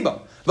do Yibam.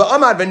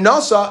 V'amad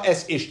v'nasa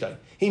es ishtay.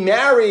 He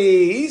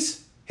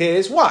marries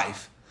his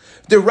wife.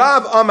 The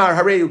Rav Amar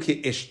Hareu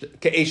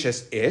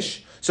ke'eshes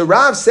ish. So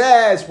Rav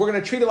says, we're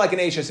going to treat it like an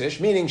eshes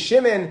ish, meaning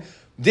Shimon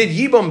did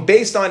Yibam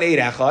based on Eid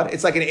Echad.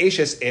 It's like an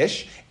Eshes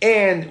Ish.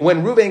 And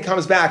when Reuven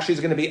comes back, she's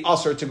going to be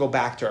Aser to go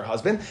back to her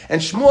husband.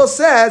 And Shmuel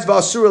says,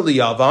 V'asura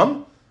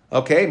liyavam.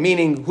 Okay,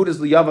 meaning, who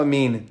does liyavam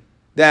mean?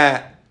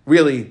 That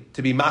really,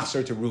 to be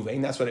Machzer to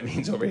Reuven. That's what it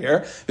means over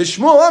here.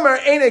 Shmuel Amar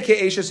Eine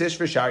Eshes Ish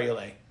V'shar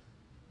Yalei.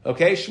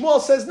 Okay,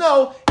 Shmuel says,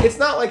 no, it's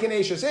not like an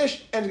Eshes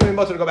Ish, and it's going to be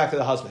mutter to go back to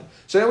the husband.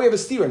 So now we have a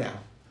steer now.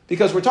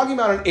 Because we're talking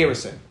about an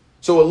Erison.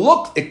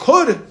 So it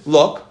could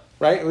look,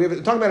 right?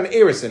 We're talking about an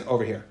Erison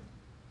over here.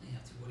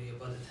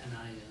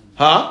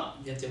 Huh?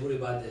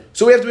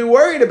 So we have to be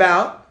worried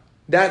about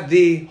that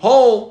the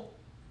whole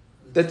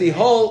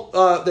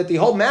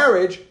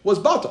marriage was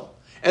batal,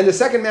 and the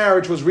second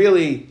marriage was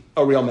really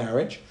a real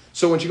marriage.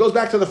 So when she goes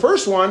back to the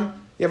first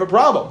one, you have a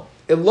problem.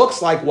 It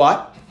looks like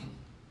what?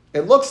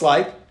 It looks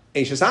like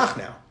Eishesach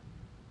now.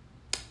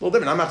 A little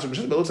different. I'm not sure, but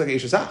it looks like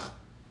Eishesach.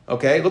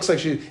 Okay, it looks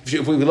like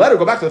if we let her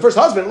go back to the first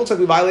husband, it looks like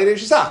we violated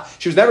Eishesach.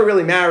 She was never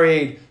really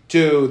married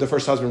to the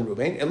first husband,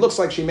 Reuven. It looks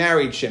like she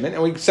married Shimon,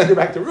 and we send her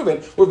back to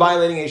Reuven. We're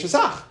violating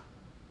Eishesach.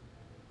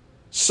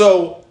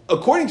 So,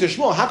 according to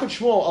Shmuel, how could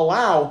Shmuel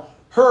allow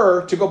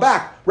her to go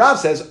back? Rav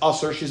says,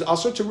 Aser, she's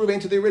Aser to Reuven,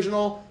 to the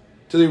original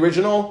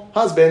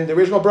husband, the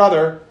original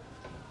brother.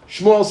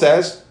 Shmuel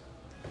says,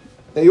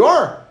 there you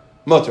are,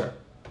 mutter.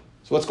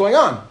 So what's going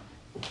on?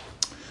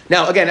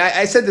 Now, again,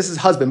 I said this is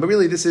husband, but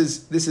really this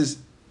is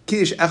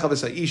Kiddush Echa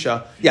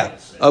V'Sa'isha. Yeah,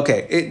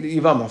 okay,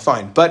 Yivama,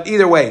 fine. But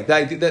either way,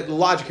 the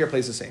logic here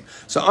plays the same.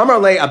 So Amar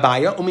Le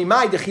Abaya,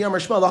 Umimai Dechi Amar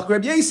Shmuel Lach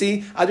Rabbi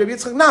Yossi, Ad Rabbi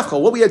Yitzchak Nafcha.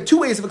 Well, we had two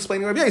ways of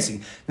explaining Rabbi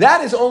Yossi.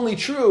 That is only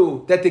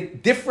true that the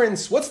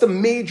difference, what's the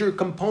major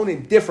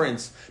component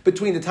difference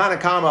between the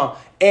Tanakama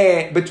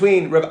and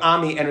between Rav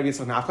Ami and Rabbi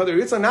Yitzchak Nafcha? The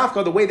Rabbi Yitzchak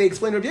Nafcha, the way they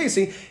explain Rabbi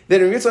Yossi,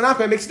 that in Rabbi Yitzchak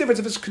Nafcha it makes a difference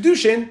if it's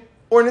Kedushin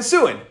or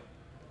Nesuin.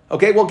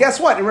 Okay, well, guess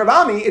what? In Rav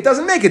Ami, it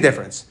doesn't make a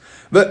difference.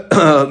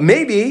 But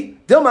maybe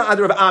Dilma ad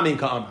Rav Ami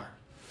ka'amar.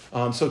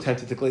 I'm so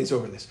tempted to glaze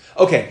over this.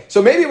 Okay,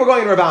 so maybe we're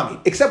going to Rav Ami,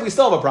 except we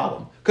still have a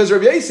problem. Because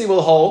Rav Yossi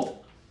will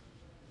hold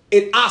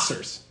it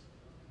asers.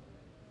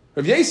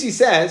 Rav Yossi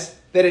says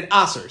that it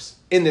asers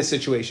in this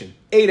situation.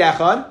 Eid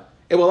echad,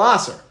 it will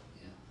aser.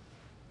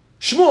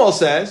 Shmuel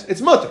says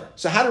it's mutter.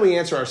 So how do we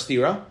answer our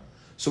stira?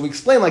 So we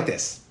explain like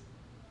this.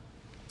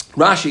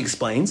 Rashi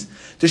explains,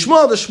 the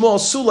Shmuel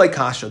sulay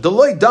kasha, the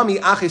loy dami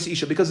achis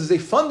isha, because there's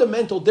a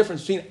fundamental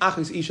difference between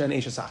achis isha and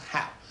eshesach.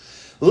 How?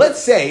 Let's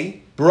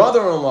say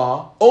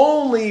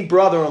only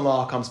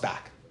brother-in-law comes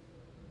back.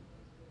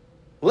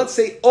 Let's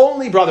say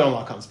only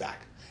brother-in-law comes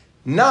back,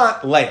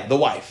 not Leah, the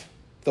wife.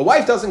 The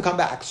wife doesn't come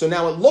back, so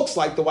now it looks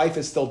like the wife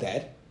is still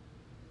dead.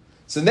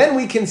 So then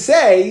we can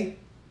say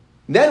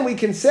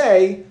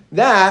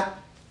that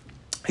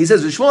he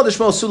says, "V'shmuel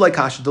d'shmuel sulay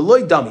kasha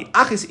deloy dami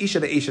achis isha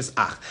ve'eshes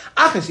ach."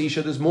 Achis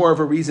isha, there's more of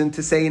a reason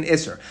to say in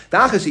Isser. The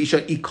achis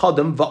isha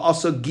ikadem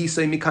va'asa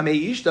gisay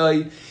mikamei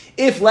ishtay.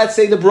 If, let's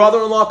say, the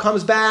brother-in-law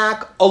comes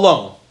back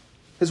alone,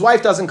 his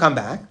wife doesn't come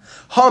back.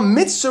 Ha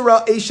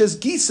mitzvah eshes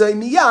gisay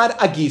miyad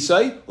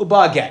agisay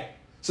u'ba'aget.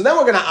 So then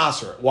we're going to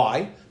answer it.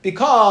 Why?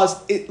 Because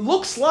it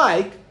looks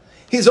like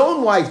his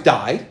own wife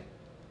died.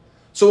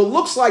 So it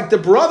looks like the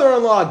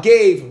brother-in-law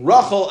gave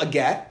Rachel a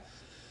get.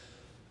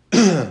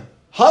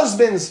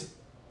 Husband's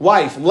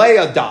wife,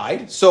 Leah,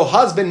 died. So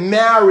husband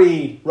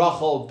married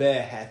Rachel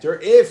beheter.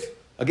 If,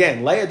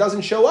 again, Leah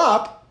doesn't show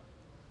up,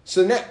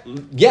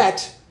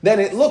 then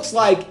it looks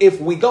like if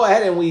we go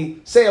ahead and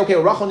we say, okay,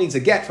 Rachel needs a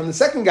get from the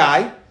second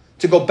guy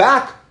to go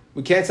back,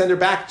 we can't send her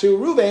back to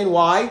Reuven.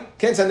 Why?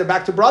 Can't send her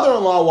back to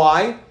brother-in-law.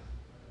 Why?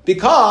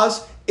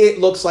 Because it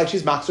looks like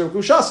she's Machzor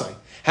Grushasai.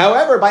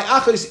 However, by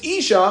Achis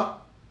Isha,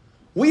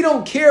 we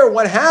don't care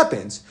what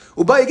happens.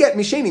 However,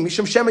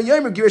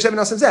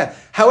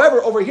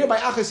 over here by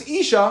Achis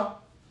Isha,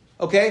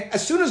 okay,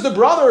 as soon as the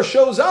brother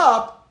shows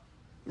up,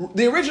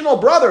 the original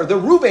brother, the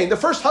Reuven, the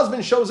first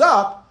husband shows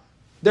up,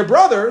 they're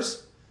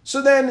brothers,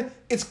 so then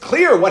it's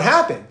clear what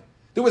happened.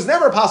 There was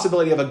never a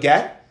possibility of a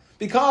get,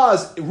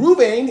 because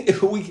Reuven,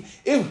 if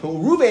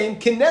Reuven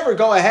can never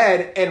go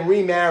ahead and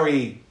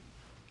remarry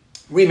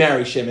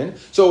Shimon.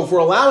 So if we're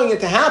allowing it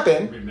to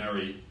happen,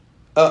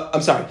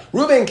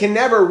 Reuven can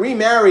never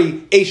remarry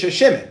Esha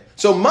Shimon.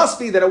 So it must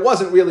be that it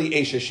wasn't really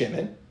Esha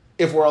Shimon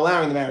if we're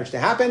allowing the marriage to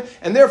happen.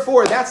 And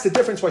therefore, that's the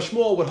difference why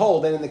Shmuel would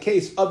hold. And in the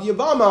case of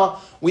Yavama,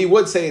 we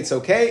would say it's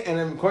okay. And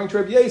according to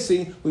Rabbi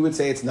Yossi, we would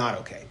say it's not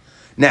okay.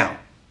 Now,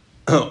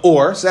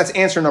 so that's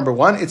answer number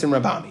one. It's in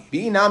Rabami.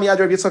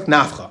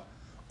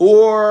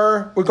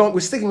 Or we're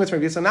sticking with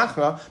Rabbi Yitzchak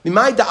Nachra.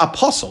 Mimai da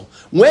apostle.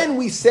 When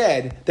we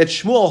said that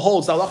Shmuel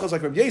holds the halachas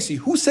like Rabbi Yossi,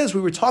 who says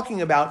we were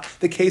talking about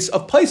the case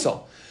of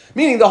Paisel?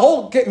 Meaning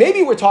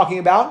maybe we're talking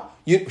about,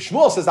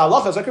 Shmuel says the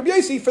halachas like Rabbi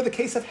Yossi for the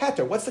case of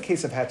Heter. What's the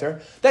case of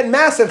Heter? That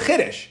massive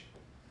chiddush.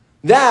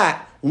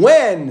 That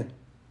when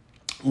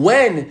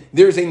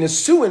there's a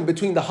nesuin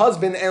between the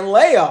husband and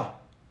Leah,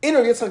 in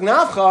Rabbi Yitzchak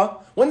Nachra,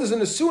 when there's a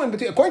nesuin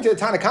between, according to the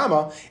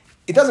Tanakama,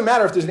 it doesn't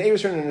matter if there's an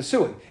Eivus and a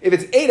nesuin. If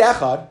it's Eid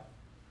Echad,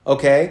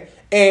 okay,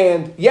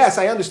 and yes,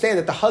 I understand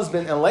that the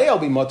husband and Leah will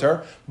be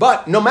mutter,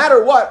 but no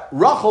matter what,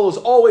 Rachel is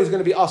always going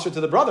to be usher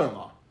to the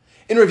brother-in-law.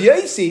 In Rav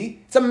Yossi,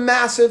 it's a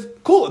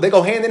massive kula. They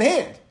go hand in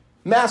hand.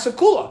 Massive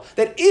kula.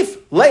 That if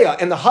Leah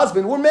and the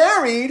husband were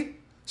married,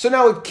 so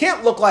now it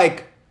can't look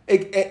like,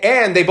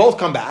 and they both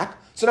come back,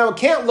 so now it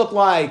can't look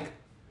like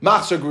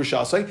Machzor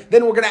Grushasai,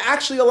 then we're going to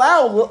actually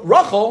allow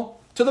Rachel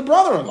to the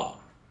brother-in-law.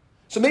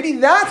 So maybe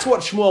that's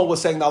what Shmuel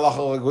was saying, that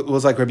Allah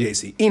was like Rabbi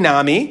Yossi.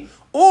 Inami,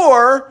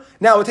 or,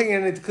 now we're taking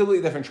it in a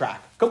completely different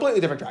track.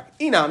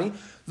 Inami,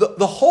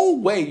 the whole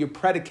way you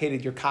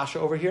predicated your kasha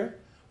over here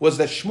was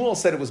that Shmuel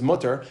said it was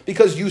mutter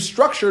because you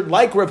structured,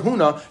 like Rav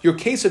Huna, your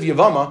case of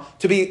Yavama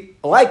to be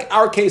like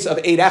our case of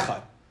Eid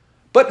Echad.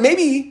 But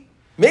maybe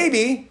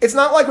it's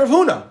not like Rav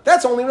Huna.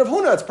 That's only Rav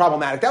Huna that's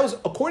problematic. That was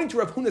according to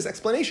Rav Huna's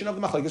explanation of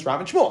the Machlekes Rav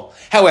and Shmuel.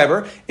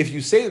 However, if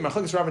you say that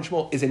Machlekes Rav and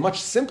Shmuel is a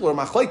much simpler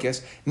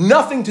Machlekes,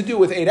 nothing to do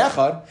with Eid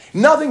Echad,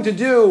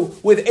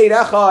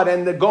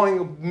 and the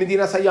going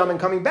Medinas Hayam and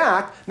coming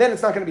back, then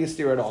it's not going to be a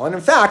steer at all. And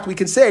in fact, we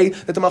can say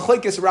that the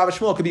Machlekes of Rav and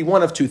Shmuel could be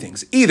one of two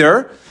things.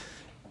 Either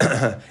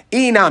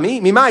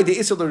Inami, mimai de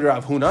isel de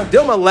Rav Huna,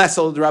 dilma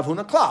lesel de Rav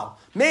Huna klal.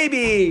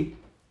 Maybe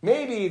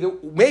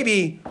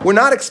we're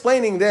not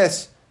explaining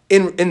this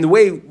in the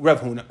way Rav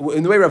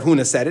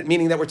Huna said it,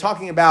 meaning that we're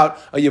talking about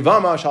a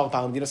Yavama shal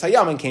palam dinas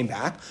hayam and came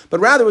back,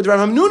 but rather with Rav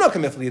Hamnuna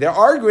kamifli. They're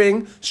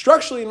arguing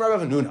structurally in Rav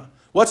Hamnuna.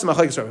 What's the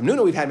machlekes Rav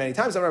Hamnuna? We've had many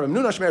times. Rav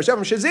Hamnuna shmer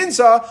shevim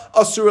shezinsa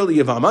asur li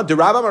Yavama de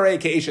Rav Amarei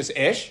keishes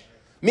ish.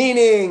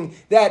 Meaning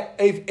that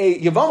if a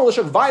Yavama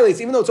Lashuk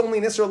violates, even though it's only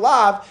an Isser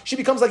Lav, she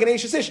becomes like an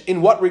Eishes Ish.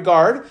 In what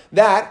regard?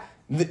 That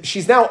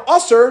she's now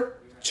Usser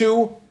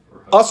to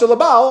Usser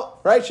Labal,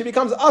 right? She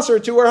becomes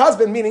Usser to her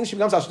husband, meaning she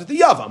becomes Usser to the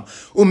Yavam.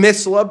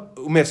 Umisla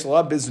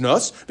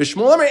biznus,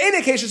 Bishmul Amar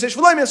Enek Eishes Ish,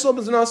 V'loi Misla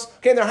biznus.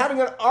 Okay, and they're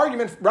having an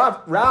argument,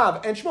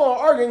 Rav and Shmuel are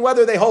arguing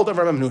whether they hold of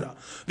Rav Hamnuna.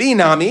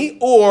 V'inami,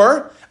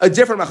 or a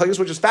different machlekes,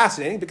 which is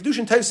fascinating. The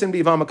kedushin taysim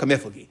b'ivama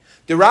kamiflagi.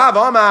 The Rav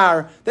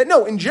Amar that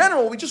no, in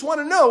general, we just want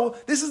to know.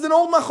 This is an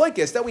old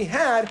machlekes that we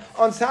had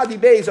on Sadi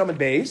Beis Amid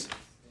Beis.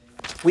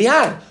 We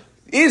had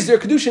is there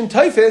kedushin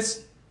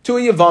tayfis to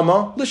a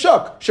yavama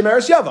l'shuk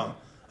shemeres yavam?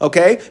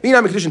 Okay,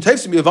 v'inam kedushin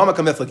tayfis b'ivama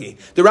kamiflagi.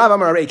 The Rav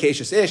Amar arei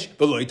keishes ish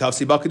v'loi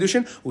tafsi ba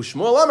kedushin.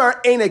 U'Shmuel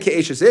Amar eine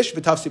keishes ish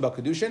v'tafsi ba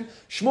kedushin.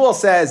 Shmuel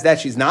says that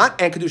she's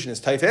not, and kedushin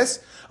is tayfis.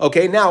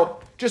 Okay, now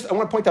just I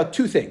want to point out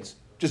two things.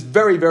 Just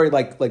very, very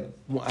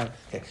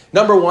okay.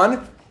 Number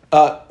one,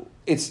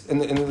 it's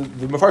and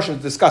the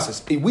Mefarshim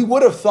discusses. We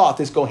would have thought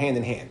this go hand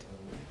in hand.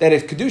 That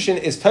if kedushin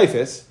is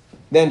typhus,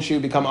 then she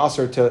would become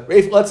usher to.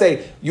 If, let's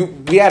say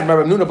we had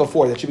Rabbi Nuna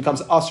before that she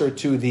becomes usher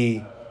to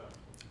the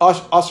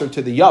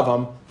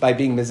yavam by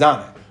being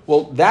mizana.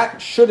 Well,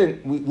 that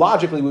shouldn't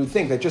logically we would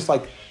think that just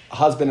like a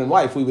husband and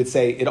wife, we would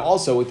say it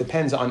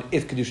depends on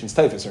if kedushin's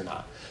typhus or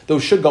not.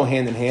 Those should go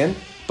hand in hand,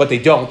 but they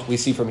don't. We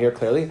see from here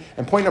clearly.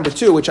 And point number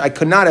 2, which I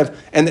could not have,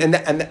 and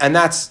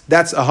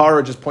that's a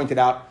horror just pointed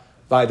out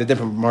by the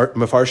different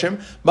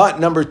Mefarshim. But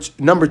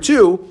number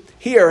 2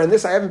 here, and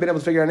this I haven't been able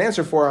to figure out an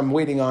answer for. I'm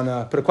waiting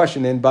on put a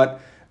question in,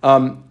 but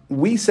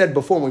we said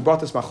before when we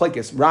brought this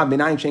machlekes, Rab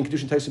Minayin Shein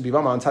Kedushin Taisu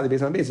Bivama on Tzadi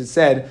Beis Beis.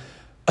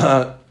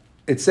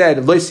 It said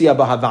Loisia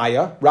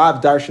Bahavaya.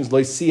 Rav Darshans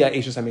Loisia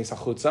Eishes Hameis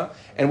Achutza.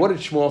 And what did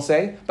Shmuel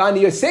say?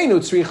 Bani Yosenu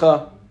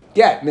Tzricha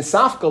Get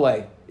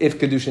Misafkale if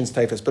Kedushin's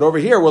typhus. But over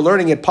here we're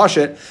learning it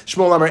Pashat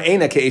Shmuel Amar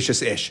Eina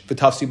Keishes Ish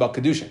V'Tafsi Ba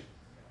Kedushin.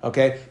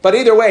 Okay, but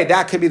either way,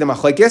 that could be the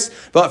machlekes.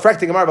 But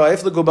frakti Gemara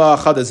ba'iflugu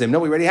ba'chadazim. No,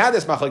 we already had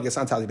this machlekes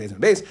on Tali Beis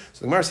and Beis.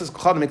 So the Gemara says,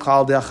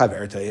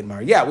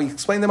 yeah, we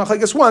explained the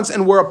machlekes once,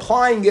 and we're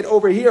applying it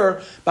over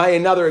here by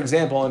another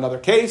example, another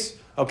case.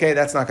 Okay,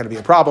 that's not going to be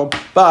a problem,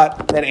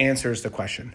 but that answers the question.